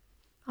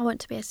 I want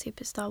to be a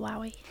superstar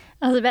WOWie.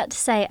 I was about to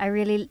say,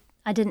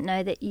 I didn't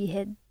know that you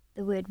had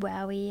the word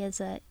WOWie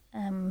as a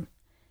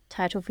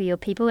title for your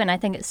people, and I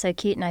think it's so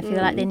cute, and I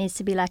feel like there needs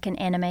to be an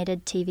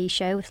animated TV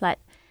show with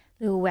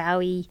little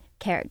WOWie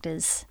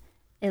characters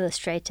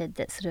illustrated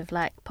that sort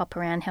of pop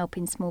around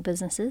helping small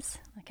businesses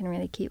in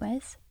really cute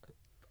ways.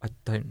 I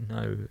don't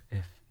know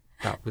if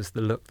that was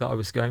the look that I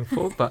was going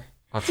for, but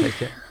I'll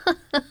take it.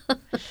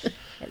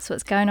 That's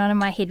what's going on in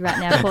my head right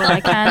now, Paul.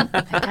 I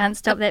can't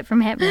stop that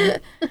from happening.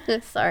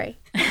 Sorry.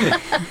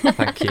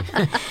 Thank you.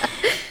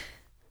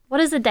 What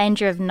is the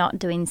danger of not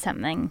doing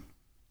something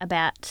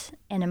about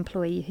an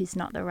employee who's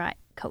not the right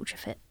culture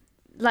fit?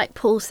 Like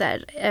Paul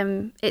said,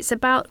 it's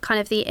about kind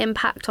of the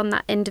impact on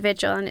that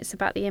individual, and it's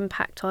about the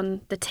impact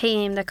on the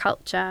team, the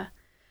culture,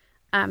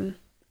 and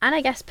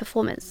I guess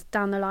performance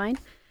down the line.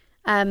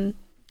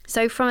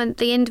 So from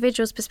the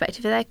individual's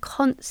perspective, they're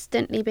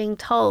constantly being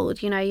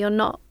told, you're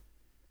not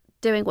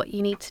doing what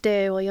you need to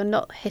do, or you're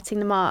not hitting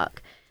the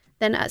mark,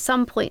 then at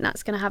some point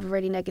that's going to have a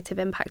really negative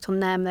impact on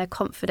them, their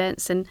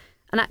confidence, and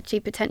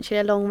actually potentially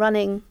a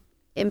long-running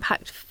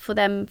impact for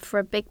them for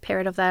a big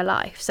period of their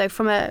life. So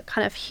from a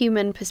kind of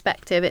human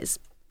perspective, it's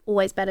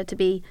always better to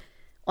be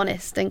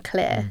honest and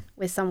clear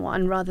with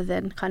someone rather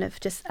than kind of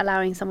just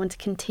allowing someone to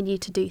continue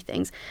to do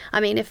things.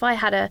 I mean, if I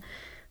had a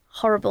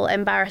horrible,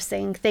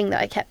 embarrassing thing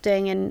that I kept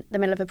doing in the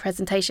middle of a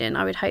presentation,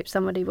 I would hope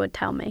somebody would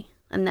tell me,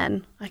 and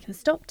then I can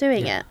stop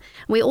doing it.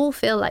 We all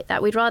feel like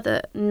that. We'd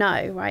rather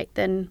know, right,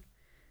 than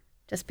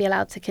just be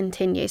allowed to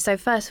continue. So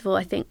first of all,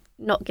 I think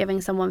not giving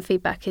someone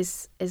feedback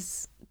is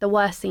the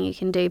worst thing you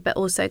can do, but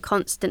also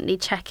constantly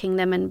checking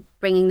them and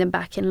bringing them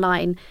back in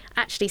line,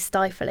 actually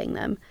stifling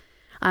them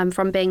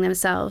from being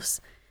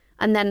themselves.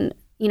 And then,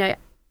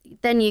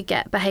 then you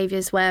get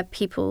behaviours where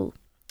people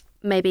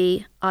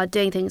maybe are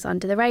doing things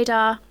under the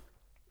radar,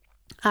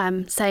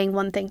 saying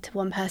one thing to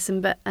one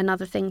person but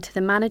another thing to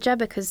the manager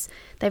because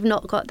they've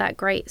not got that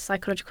great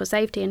psychological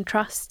safety and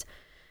trust.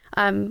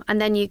 And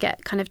then you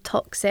get kind of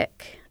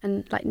toxic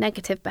and like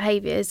negative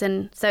behaviours,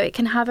 and so it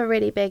can have a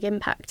really big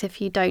impact if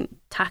you don't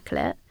tackle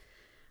it.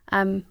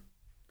 And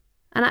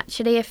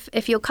actually,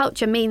 if your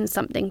culture means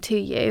something to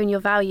you and your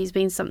values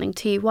mean something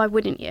to you, why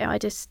wouldn't you?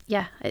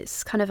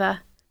 It's kind of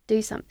a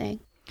do something.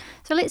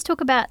 So let's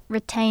talk about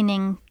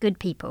retaining good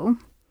people.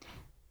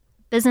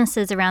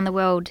 Businesses around the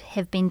world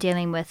have been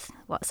dealing with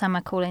what some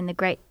are calling the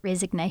Great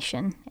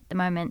Resignation at the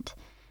moment.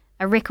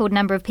 A record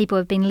number of people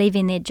have been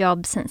leaving their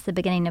jobs since the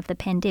beginning of the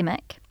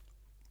pandemic.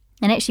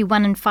 And actually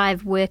 1 in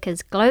 5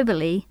 workers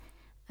globally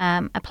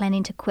are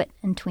planning to quit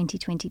in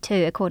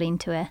 2022, according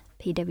to a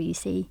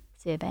PwC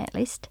survey at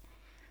least.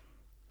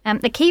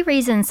 The key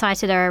reasons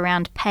cited are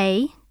around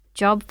pay,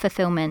 job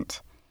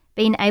fulfillment,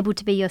 being able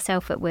to be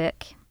yourself at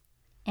work,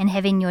 and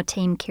having your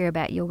team care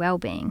about your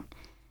well-being.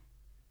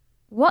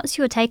 What's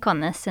your take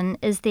on this, and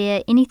is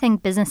there anything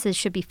businesses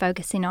should be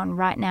focusing on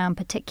right now in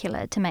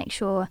particular to make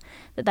sure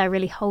that they're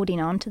really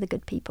holding on to the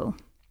good people?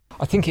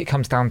 I think it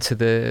comes down to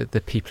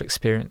the people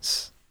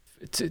experience.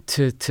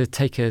 To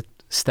take a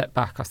step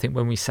back, I think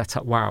when we set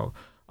up WOW,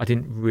 I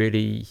didn't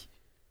really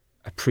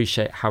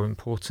appreciate how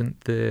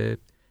important the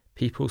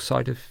people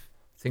side of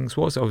things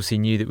was. I obviously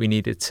knew that we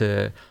needed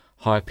to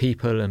hire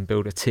people and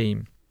build a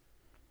team.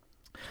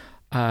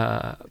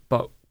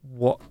 But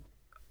what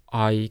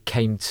I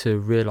came to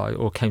realise,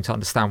 or came to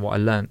understand, what I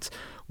learnt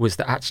was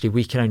that actually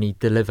we can only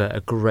deliver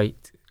a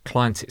great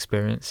client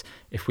experience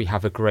if we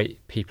have a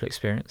great people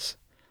experience.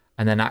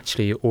 And then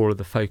actually all of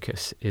the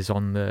focus is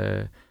on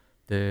the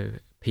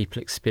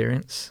people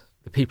experience,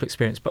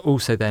 but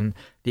also then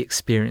the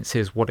experience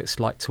is what it's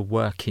like to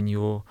work in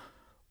your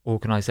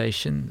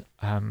organisation.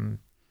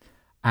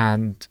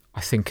 And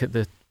I think at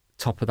the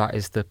top of that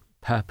is the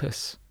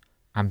purpose,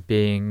 and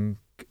being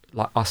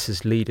like us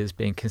as leaders,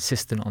 being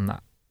consistent on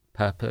that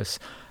purpose,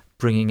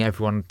 bringing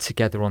everyone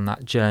together on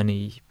that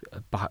journey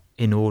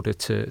in order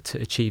to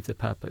achieve the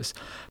purpose.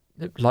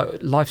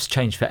 Like, life's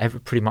changed for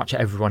pretty much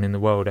everyone in the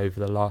world over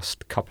the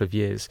last couple of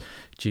years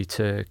due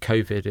to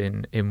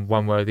COVID in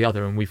one way or the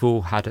other, and we've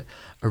all had a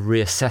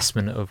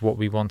reassessment of what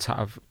we want out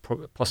of,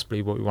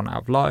 possibly what we want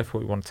out of life,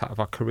 what we want out of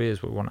our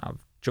careers, what we want out of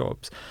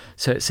jobs.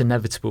 So it's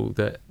inevitable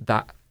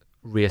that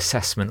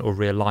reassessment or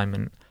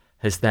realignment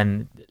has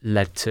then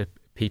led to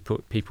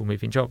people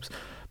moving jobs.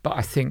 But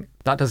I think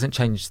that doesn't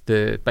change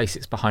the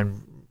basics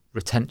behind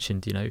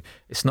retention.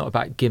 It's not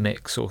about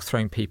gimmicks or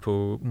throwing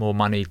people more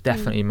money.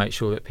 Definitely make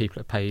sure that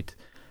people are paid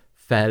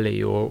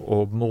fairly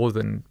or more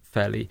than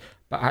fairly.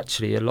 But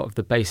actually, a lot of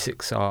the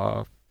basics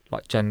are,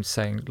 like Jen's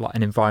saying, like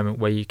an environment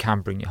where you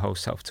can bring your whole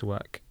self to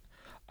work.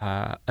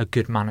 A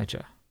good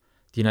manager.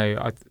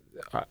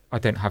 I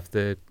don't have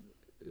the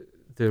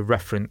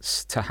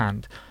reference to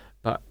hand,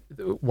 but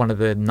one of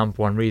the number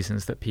one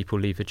reasons that people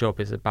leave a job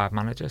is a bad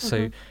manager.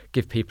 So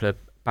give people a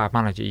bad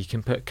manager. You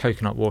can put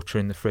coconut water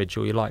in the fridge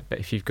all you like, but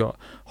if you've got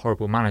a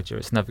horrible manager,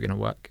 it's never going to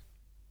work.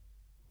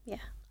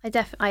 Yeah,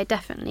 I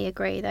definitely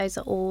agree. Those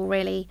are all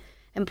really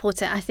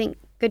important. I think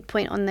good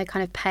point on the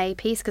kind of pay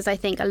piece, because I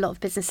think a lot of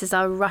businesses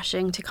are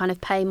rushing to kind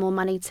of pay more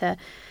money to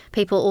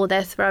people, or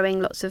they're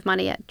throwing lots of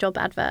money at job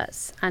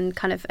adverts and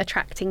kind of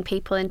attracting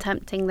people and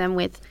tempting them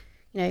with,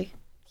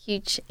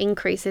 huge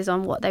increases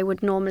on what they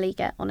would normally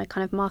get on a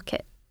kind of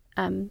market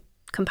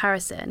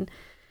comparison.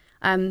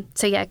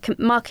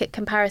 Market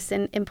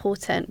comparison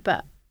important,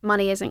 but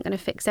money isn't going to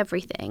fix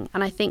everything.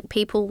 And I think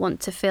people want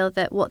to feel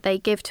that what they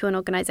give to an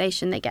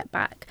organisation, they get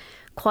back.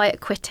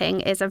 Quiet quitting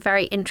is a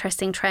very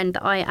interesting trend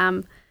that I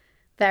am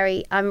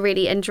I'm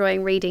really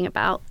enjoying reading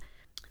about.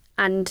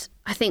 And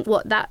I think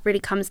what that really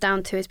comes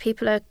down to is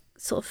people are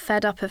sort of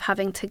fed up of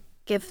having to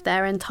give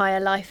their entire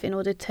life in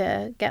order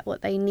to get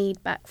what they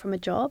need back from a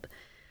job.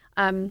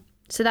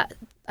 So that,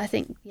 I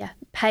think,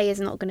 pay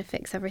is not going to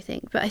fix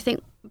everything. But I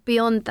think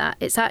beyond that,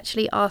 it's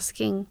actually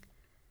asking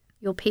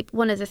your people.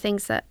 One of the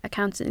things that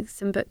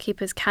accountants and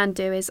bookkeepers can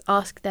do is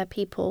ask their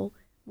people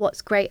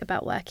what's great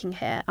about working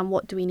here and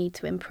what do we need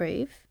to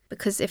improve.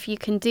 Because if you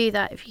can do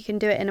that, if you can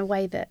do it in a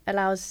way that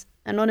allows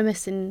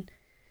anonymous and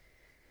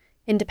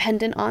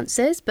independent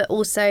answers, but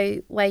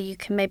also where you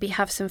can maybe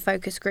have some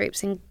focus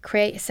groups and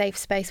create a safe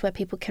space where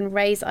people can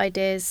raise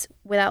ideas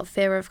without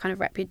fear of kind of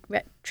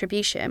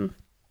retribution,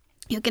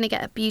 you're going to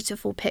get a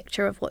beautiful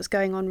picture of what's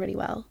going on really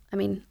well. I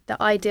mean, the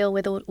ideal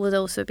would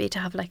also be to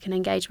have like an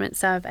engagement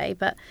survey,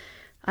 but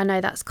I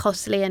know that's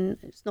costly and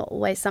it's not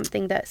always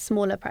something that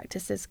smaller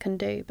practices can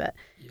do, but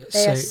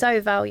they are so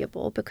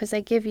valuable because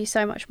they give you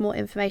so much more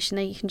information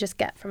than you can just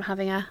get from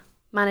having a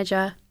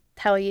manager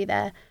tell you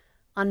their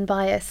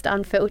unbiased,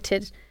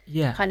 unfiltered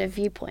kind of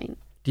viewpoint.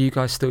 Do you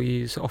guys still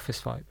use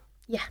Office Vibe?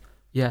 Yeah.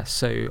 Yeah,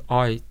 so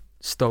I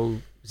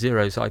stole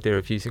Xero's idea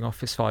of using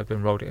Office Vibe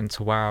and rolled it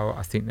into WoW.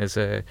 I think there's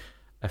a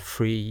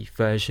free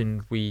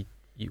version. We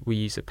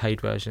use a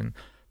paid version,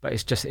 but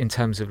it's just in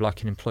terms of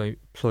like an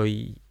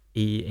employee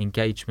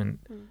engagement.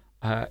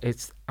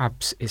 It's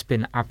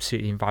been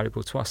absolutely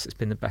invaluable to us. It's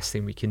been the best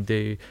thing we can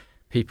do.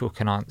 People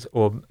can answer,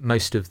 or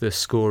most of the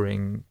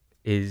scoring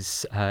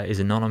is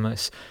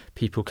anonymous.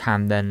 People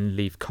can then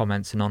leave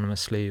comments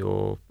anonymously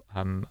or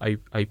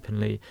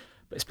openly.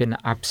 But it's been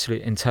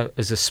absolute.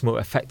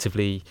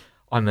 Effectively,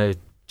 I'm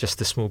just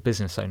a small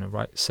business owner,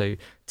 right? So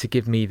to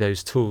give me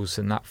those tools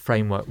and that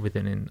framework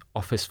within an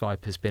Office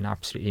Vibe has been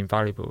absolutely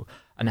invaluable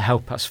and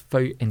help us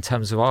in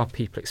terms of our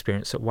people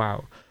experience at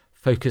WoW,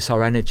 focus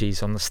our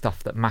energies on the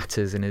stuff that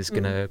matters and is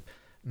going to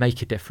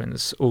make a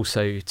difference.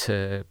 Also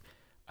to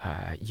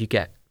you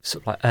get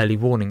sort of like early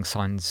warning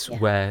signs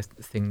where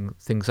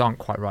things aren't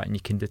quite right, and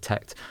you can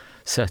detect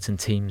certain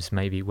teams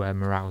maybe where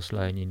morale's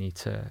low and you need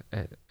to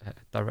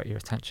direct your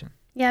attention.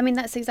 Yeah, I mean,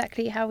 that's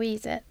exactly how we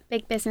use it.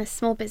 Big business,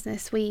 small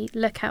business, we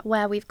look at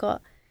where we've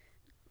got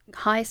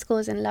high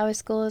scores and lower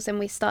scores, and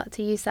we start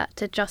to use that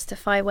to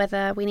justify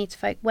whether we need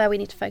to where we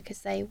need to focus,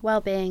 say,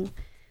 well-being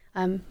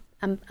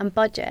and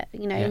budget.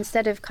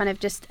 Instead of kind of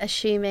just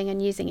assuming and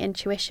using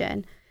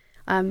intuition,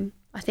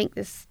 I think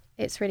there's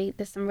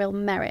some real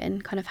merit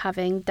in kind of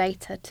having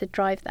data to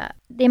drive that.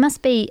 There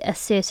must be a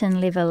certain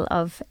level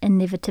of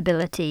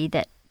inevitability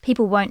that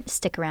people won't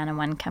stick around in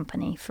one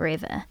company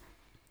forever.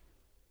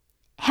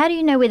 How do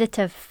you know whether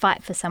to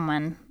fight for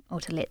someone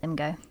or to let them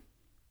go?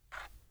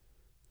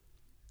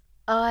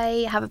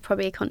 I have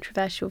probably a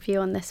controversial view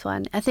on this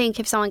one. I think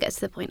if someone gets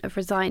to the point of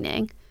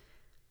resigning,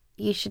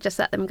 you should just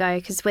let them go,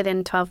 because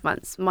within 12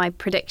 months, my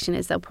prediction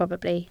is they'll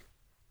probably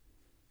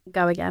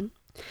go again.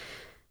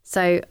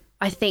 So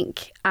I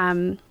think,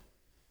 that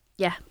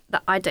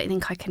I don't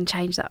think I can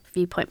change that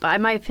viewpoint, but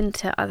I'm open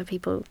to other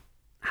people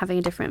having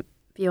a different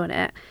view on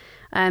it.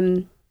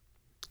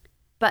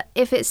 But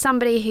if it's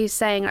somebody who's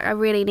saying, I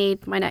really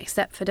need my next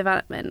step for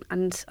development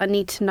and I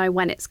need to know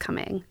when it's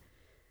coming,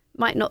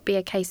 might not be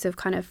a case of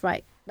kind of,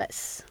 right,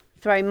 let's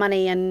throw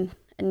money and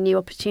a new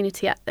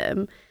opportunity at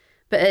them,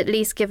 but at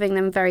least giving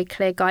them very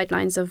clear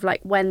guidelines of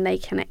like when they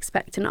can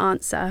expect an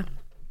answer.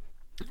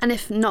 And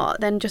if not,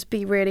 then just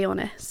be really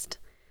honest.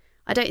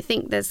 I don't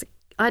think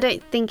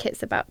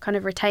it's about kind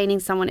of retaining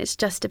someone. It's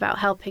just about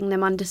helping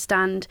them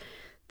understand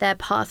their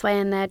pathway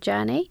and their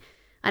journey.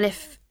 And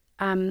if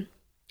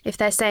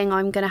they're saying,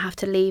 I'm going to have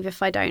to leave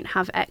if I don't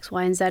have X,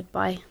 Y, and Z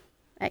by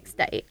X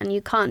date, and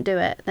you can't do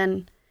it,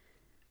 then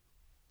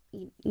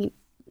you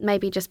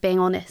maybe just being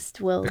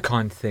honest will... The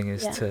kind thing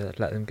is to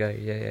let them go.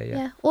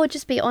 Yeah. Or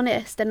just be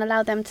honest and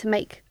allow them to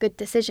make good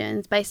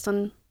decisions based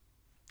on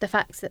the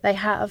facts that they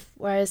have.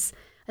 Whereas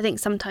I think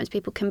sometimes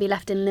people can be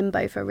left in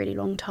limbo for a really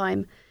long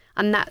time,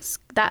 and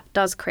that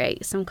does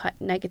create some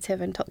quite negative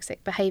and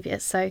toxic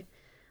behaviours. So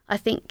I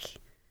think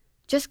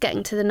just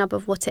getting to the nub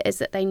of what it is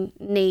that they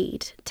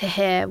need to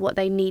hear, what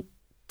they need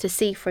to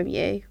see from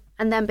you,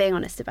 and then being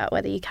honest about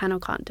whether you can or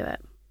can't do it.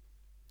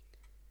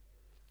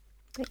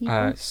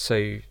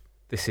 So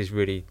this is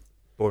really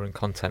boring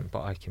content,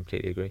 but I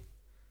completely agree.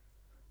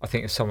 I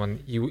think if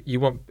someone, you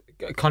want,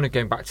 kind of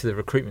going back to the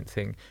recruitment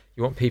thing,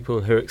 you want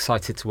people who are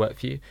excited to work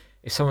for you.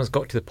 If someone's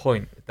got to the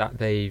point that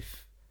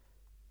they've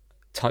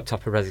typed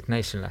up a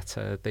resignation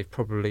letter, they've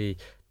probably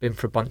been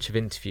for a bunch of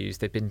interviews,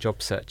 they've been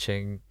job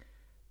searching,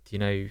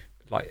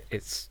 like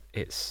it's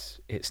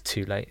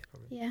too late.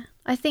 Yeah,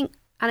 I think,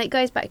 and it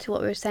goes back to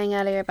what we were saying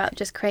earlier about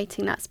just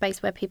creating that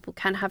space where people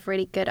can have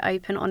really good,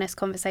 open, honest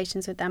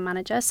conversations with their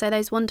manager. So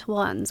those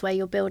one-to-ones where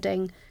you're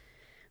building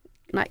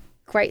like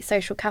great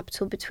social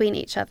capital between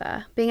each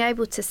other, being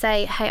able to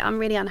say, hey, I'm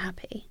really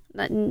unhappy.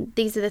 Like,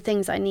 these are the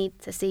things I need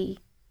to see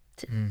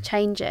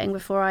changing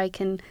before I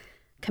can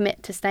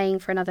commit to staying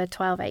for another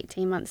 12,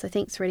 18 months, I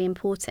think is really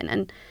important.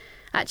 And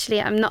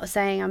actually, I'm not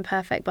saying I'm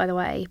perfect, by the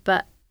way,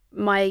 but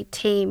my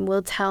team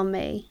will tell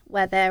me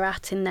where they're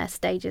at in their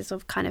stages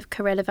of kind of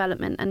career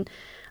development,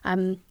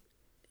 and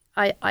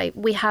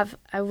we have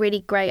a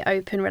really great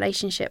open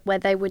relationship where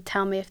they would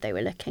tell me if they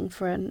were looking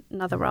for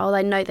another role.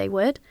 I know they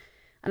would,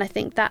 and I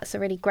think that's a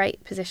really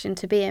great position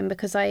to be in,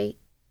 because I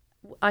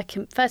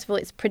can, first of all,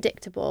 it's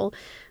predictable,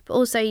 but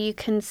also you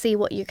can see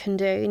what you can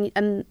do,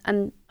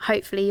 and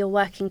hopefully you're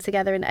working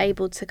together and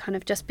able to kind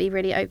of just be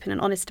really open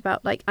and honest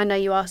about, like, I know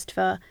you asked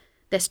for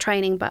this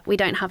training, but we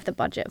don't have the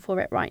budget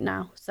for it right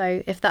now.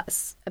 So if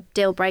that's a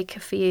deal breaker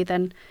for you,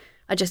 then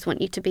I just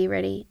want you to be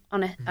really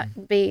honest,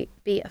 be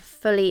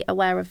fully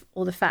aware of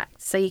all the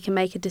facts, so you can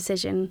make a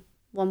decision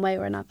one way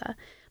or another.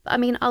 But I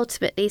mean,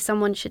 ultimately,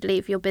 someone should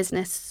leave your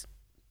business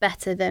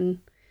better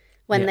than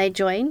when they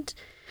joined.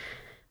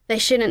 They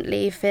shouldn't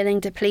leave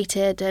feeling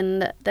depleted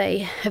and that they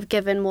have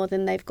given more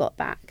than they've got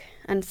back.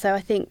 And so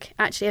I think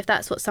actually if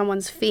that's what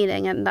someone's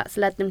feeling and that's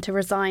led them to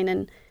resign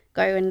and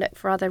go and look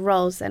for other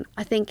roles, then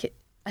I think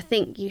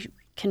you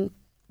can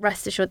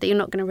rest assured that you're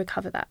not going to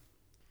recover that.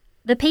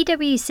 The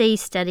PwC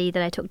study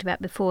that I talked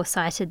about before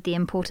cited the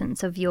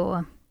importance of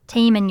your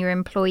team and your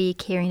employee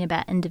caring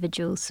about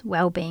individuals'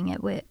 well-being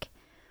at work.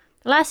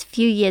 The last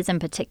few years in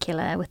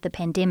particular, with the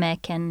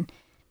pandemic, and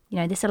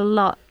there's a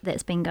lot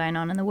that's been going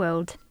on in the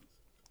world,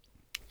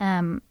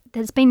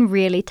 that's been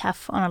really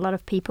tough on a lot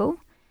of people.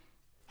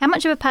 How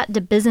much of a part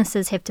do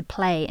businesses have to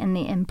play in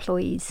their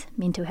employees'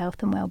 mental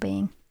health and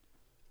well-being?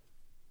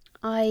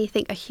 I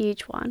think a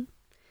huge one.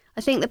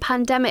 I think the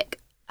pandemic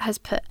has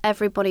put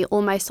everybody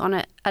almost on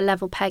a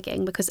level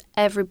pegging, because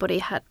everybody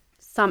had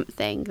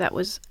something that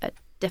was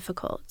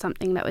difficult,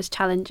 something that was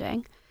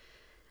challenging.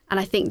 And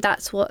I think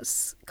that's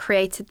what's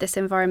created this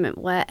environment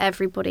where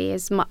everybody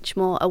is much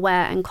more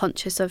aware and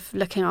conscious of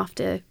looking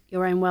after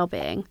your own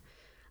well-being.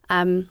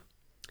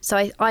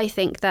 So I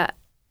think that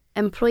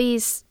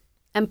employers,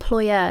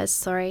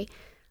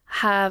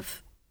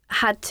 have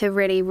had to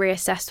really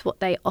reassess what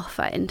they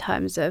offer in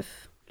terms of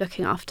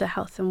looking after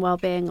health and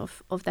well-being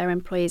of their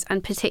employees,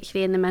 and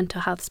particularly in the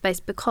mental health space,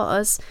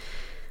 because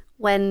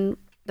when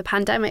the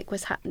pandemic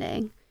was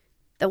happening,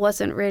 there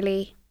wasn't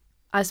really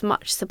as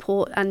much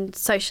support and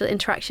social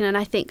interaction, and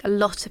I think a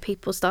lot of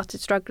people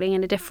started struggling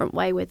in a different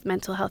way with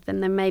mental health than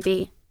they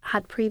maybe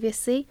had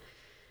previously.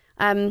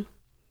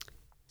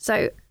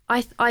 So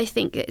I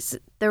think it's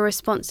the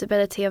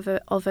responsibility of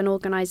an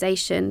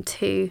organisation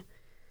to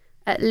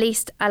at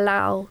least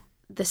allow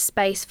the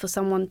space for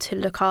someone to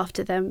look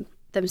after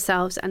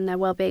themselves and their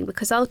well-being,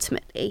 because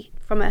ultimately,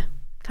 from a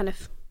kind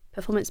of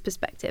performance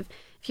perspective,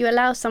 if you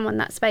allow someone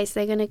that space,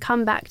 they're going to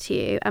come back to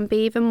you and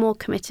be even more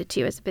committed to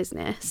you as a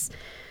business,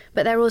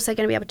 but they're also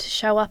going to be able to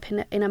show up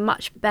in a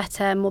much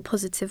better, more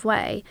positive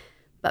way.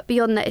 But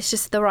beyond that, it's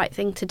just the right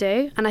thing to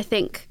do. And I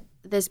think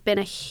there's been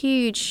a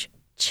huge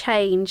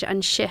change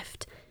and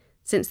shift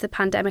since the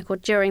pandemic, or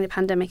during the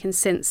pandemic and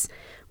since,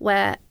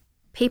 where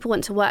people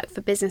want to work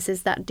for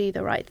businesses that do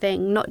the right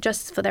thing, not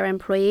just for their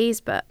employees,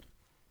 but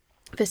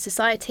for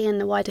society and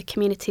the wider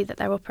community that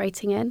they're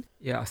operating in.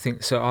 Yeah, I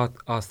think so.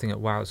 Our thing at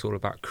WOW is all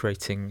about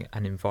creating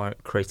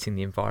creating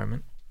the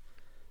environment.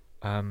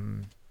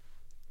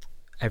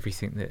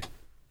 Everything that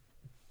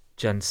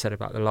Jen said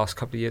about the last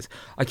couple of years,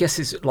 I guess,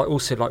 is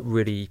also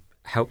really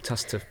helped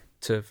us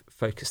to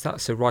focus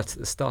that. So right at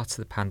the start of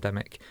the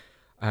pandemic,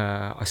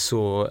 I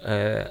saw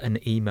an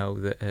email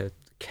that a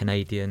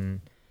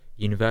Canadian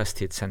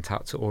university had sent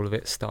out to all of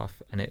its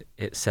staff, and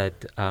it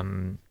said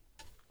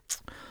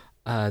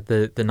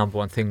the number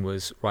one thing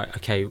was, right,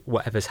 okay,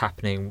 whatever's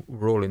happening,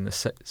 we're all in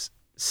the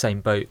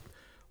same boat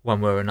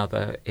one way or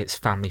another. It's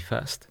family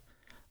first.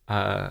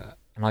 And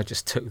I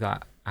just took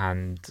that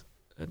and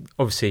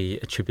obviously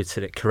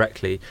attributed it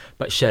correctly,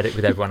 but shared it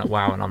with everyone at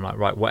WOW, and I'm like,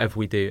 right, whatever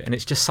we do. And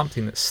it's just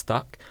something that's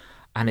stuck,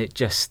 and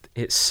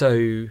it's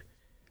so,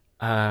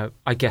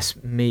 I guess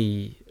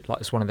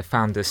as one of the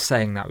founders,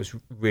 saying that was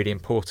really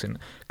important,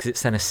 because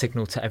it's then a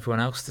signal to everyone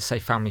else to say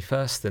family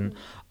first, and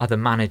other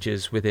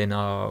managers within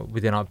our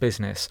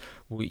business,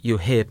 you'll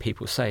hear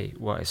people say,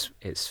 well,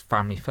 it's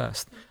family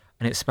first.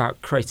 And it's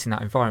about creating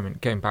that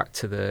environment. Going back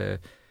to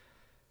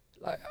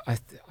I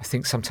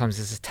think sometimes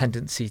there's a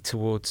tendency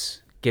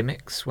towards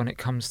gimmicks when it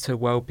comes to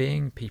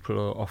well-being.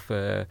 People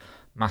offer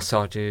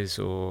massages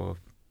or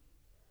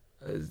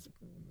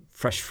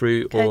fresh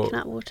fruit,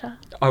 coconut water.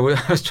 I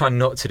was trying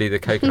not to do the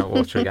coconut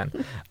water again,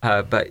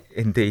 but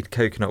indeed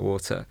coconut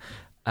water.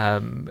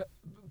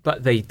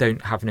 But they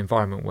don't have an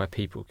environment where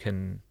people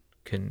can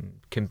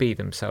be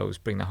themselves,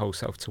 bring their whole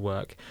self to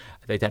work.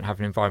 They don't have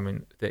an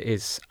environment that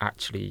is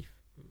actually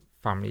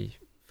family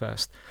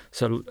first.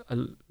 So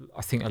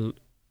I think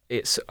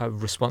it's a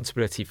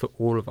responsibility for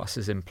all of us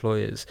as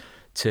employers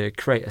to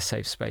create a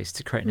safe space,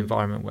 to create an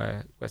environment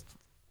where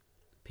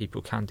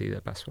people can do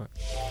their best work.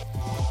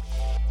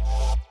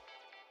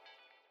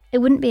 It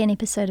wouldn't be an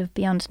episode of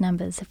Beyond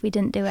Numbers if we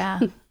didn't do our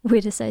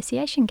word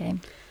association game.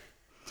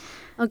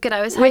 Oh, good.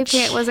 I was hoping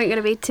it wasn't going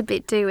to be to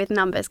do with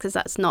numbers, because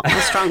that's not my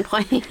strong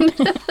point.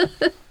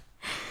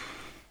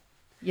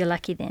 You're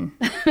lucky then.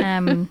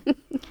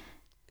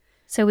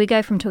 So we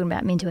go from talking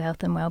about mental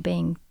health and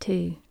well-being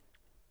to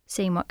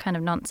seeing what kind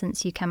of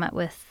nonsense you come up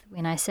with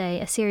when I say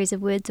a series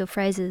of words or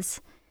phrases.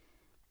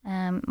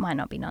 Might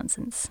not be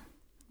nonsense,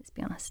 let's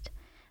be honest.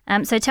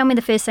 So tell me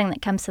the first thing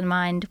that comes to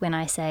mind when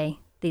I say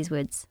these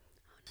words.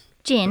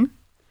 Jen,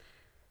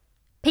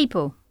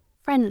 people.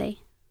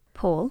 Friendly.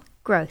 Paul,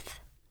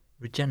 growth.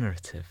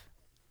 Regenerative.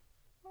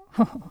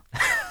 What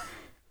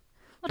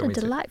a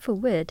delightful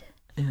word.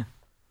 Yeah.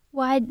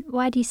 Why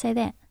do you say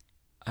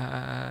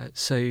that?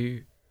 So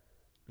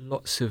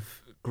lots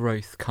of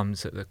growth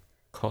comes at the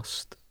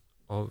cost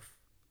of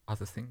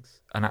other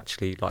things. And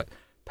actually, like,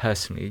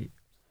 personally,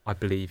 I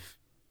believe,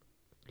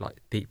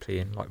 like, deeply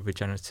in, like,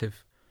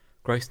 regenerative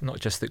growth.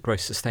 Not just that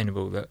growth's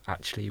sustainable, that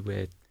actually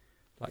we're,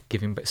 like,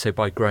 giving back. So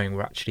by growing,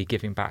 we're actually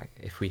giving back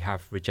if we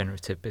have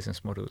regenerative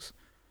business models.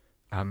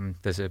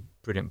 There's a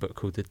brilliant book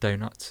called The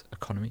Donut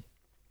Economy.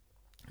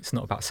 It's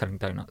not about selling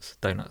donuts.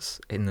 Donuts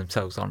in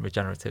themselves aren't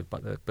regenerative,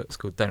 but the book's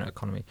called Donut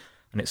Economy.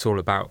 And it's all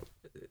about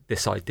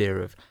this idea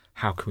of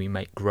how can we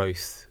make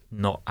growth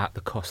not at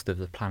the cost of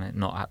the planet,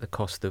 not at the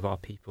cost of our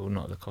people,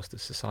 not at the cost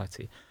of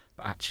society,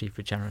 but actually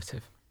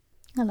regenerative.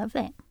 I love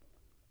that.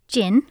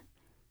 Jen,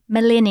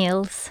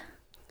 millennials.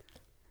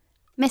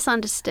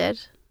 Misunderstood.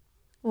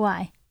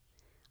 Why?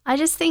 I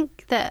just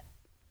think that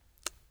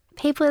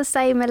people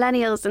say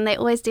millennials and they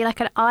always do like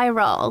an eye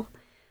roll.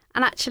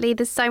 And actually,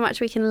 there's so much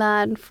we can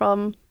learn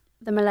from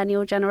the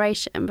millennial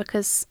generation,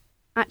 because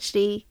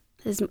actually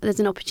there's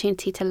an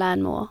opportunity to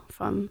learn more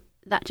from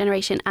that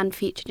generation and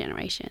future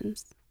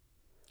generations.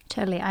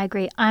 Totally, I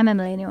agree. I'm a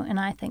millennial and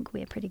I think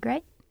we're pretty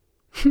great.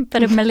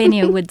 But a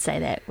millennial would say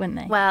that, wouldn't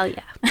they? Well,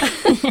 yeah.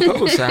 But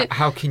also,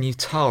 how can you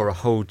tar a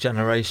whole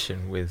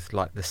generation with,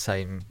 like, the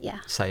same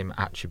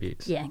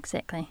attributes? Yeah,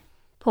 exactly.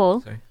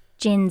 Paul, Sorry?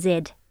 Gen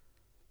Z.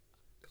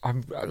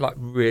 I'm, like,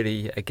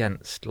 really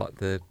against, like,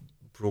 the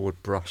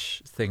broad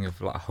brush thing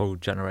of, like, a whole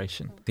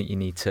generation. I think you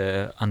need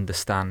to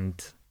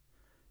understand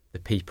the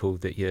people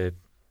that you're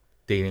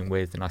dealing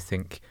with, and I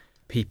think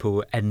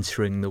people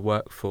entering the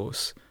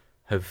workforce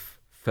have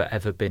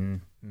forever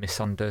been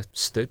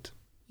misunderstood.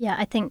 Yeah,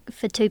 I think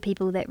for two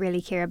people that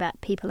really care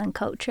about people and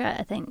culture,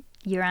 I think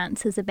your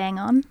answers are bang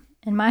on,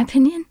 in my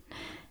opinion.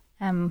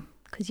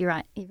 Because you're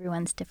right,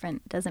 everyone's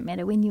different. Doesn't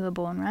matter when you were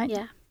born, right?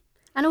 Yeah.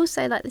 And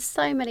also, like, there's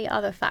so many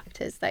other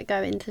factors that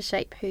go into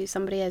shape who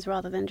somebody is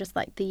rather than just,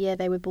 like, the year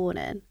they were born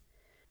in.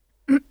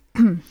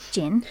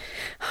 Jen.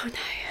 Oh, no.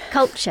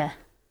 Culture.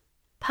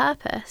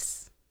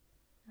 Purpose.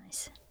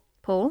 Nice.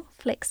 Paul,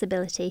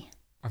 flexibility.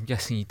 I'm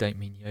guessing you don't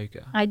mean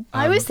yoga. I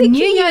was thinking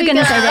knew you were going to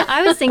yoga. say that.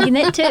 I was thinking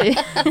that too.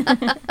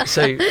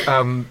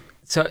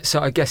 So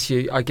I guess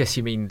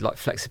you mean, like,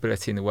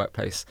 flexibility in the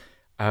workplace,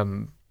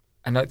 and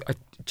I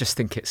just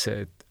think it's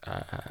an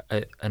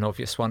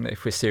obvious one.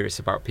 If we're serious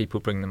about people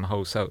bringing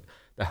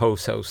their whole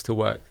selves to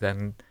work,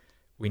 then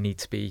we need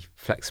to be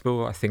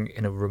flexible. I think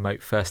in a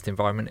remote first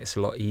environment, it's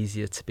a lot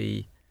easier to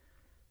be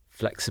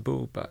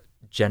flexible, but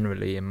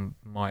generally, in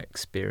my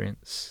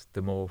experience,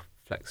 the more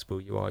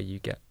flexible you are, you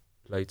get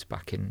loads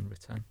back in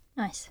return.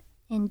 Nice.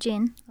 And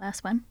Jen,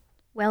 last one.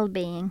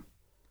 Well-being.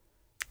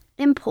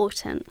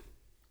 Important.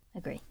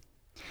 Agree.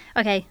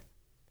 Okay,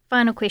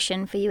 final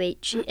question for you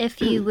each.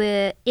 If you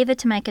were ever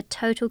to make a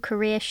total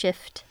career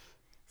shift,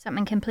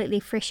 something completely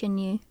fresh and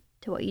new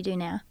to what you do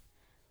now,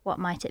 what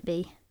might it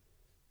be?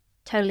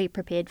 Totally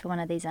prepared for one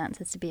of these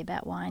answers to be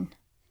about wine.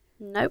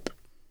 Nope.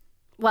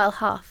 Well,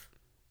 half.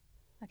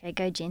 Okay,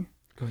 go Jen.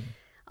 Go on.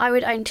 I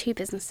would own two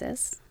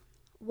businesses.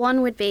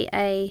 One would be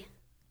a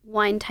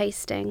wine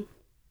tasting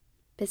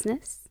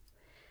business,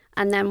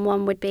 and then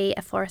one would be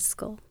a forest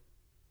school.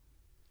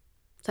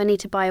 So I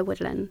need to buy a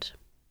woodland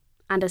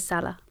and a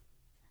cellar.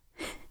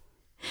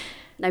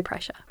 No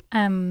pressure.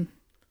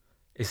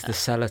 Is the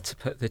cellar to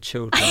put the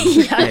children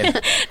in?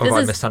 Or have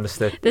I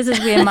misunderstood? This is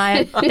where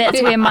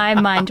that's where my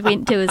mind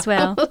went to as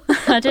well.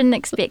 I didn't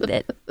expect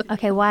that.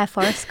 Okay, why a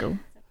forest school?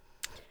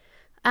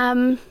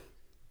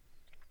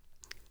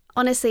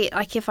 Honestly,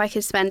 like, if I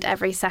could spend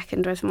every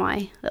second with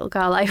my little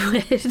girl, I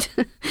would.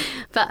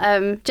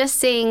 But just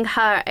seeing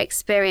her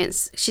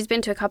experience, she's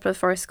been to a couple of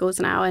forest schools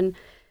now, and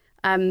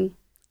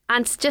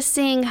just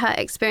seeing her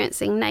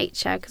experiencing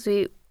nature, because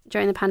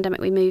during the pandemic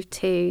we moved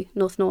to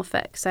North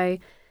Norfolk, so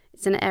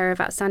it's an area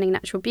of outstanding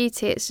natural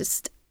beauty. It's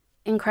just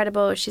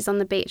incredible. She's on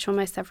the beach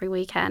almost every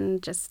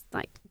weekend, just,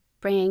 like,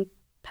 bringing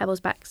pebbles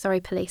back. Sorry,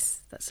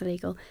 police, that's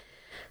illegal.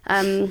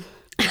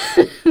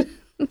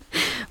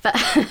 But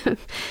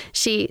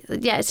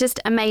it's just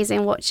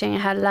amazing watching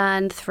her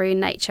learn through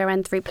nature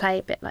and through play,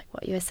 a bit like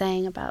what you were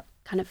saying about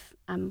kind of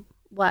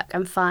work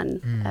and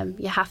fun.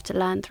 You have to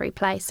learn through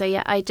play. So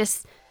I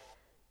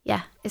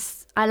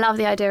love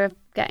the idea of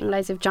getting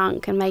loads of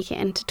junk and making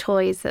it into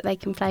toys that they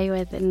can play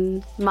with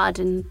and mud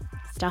and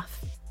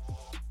stuff.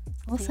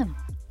 Awesome.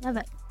 Love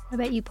it. What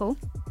about you, Paul?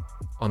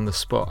 On the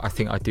spot, I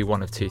think I'd do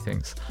one of two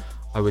things.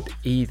 I would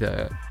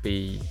either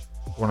be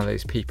one of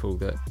those people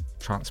that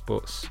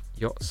transports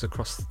yachts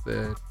across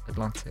the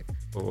Atlantic,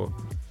 or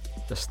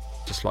just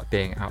like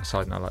being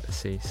outside, and I like the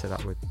sea, so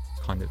that would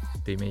kind of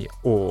be me.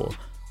 Or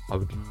I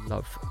would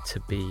love to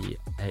be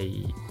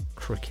a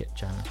cricket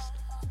journalist,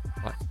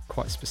 like quite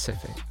quite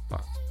specific,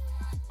 but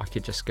I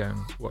could just go and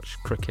watch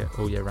cricket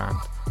all year round.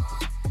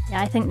 Yeah,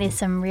 I think there's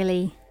some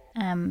really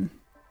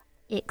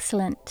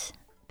excellent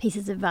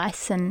pieces of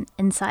advice and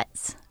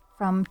insights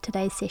from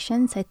today's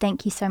session. So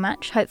thank you so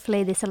much.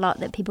 Hopefully there's a lot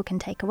that people can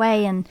take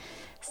away and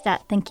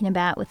start thinking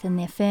about within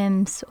their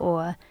firms,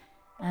 or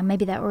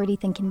maybe they're already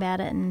thinking about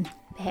it and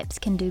perhaps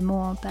can do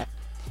more. But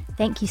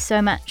thank you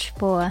so much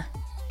for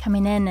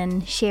coming in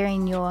and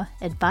sharing your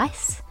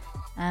advice.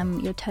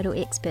 You're total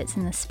experts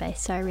in this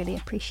space, so I really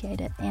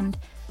appreciate it, and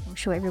I'm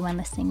sure everyone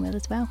listening will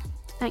as well.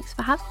 Thanks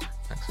for having me.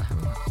 Thanks for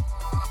having me.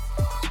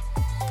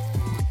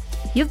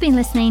 You've been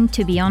listening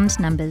to Beyond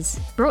Numbers,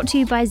 brought to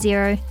you by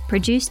Xero,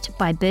 produced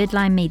by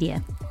Birdline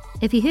Media.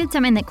 If you heard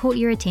something that caught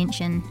your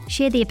attention,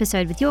 share the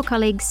episode with your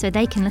colleagues so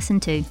they can listen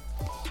too.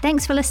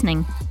 Thanks for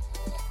listening.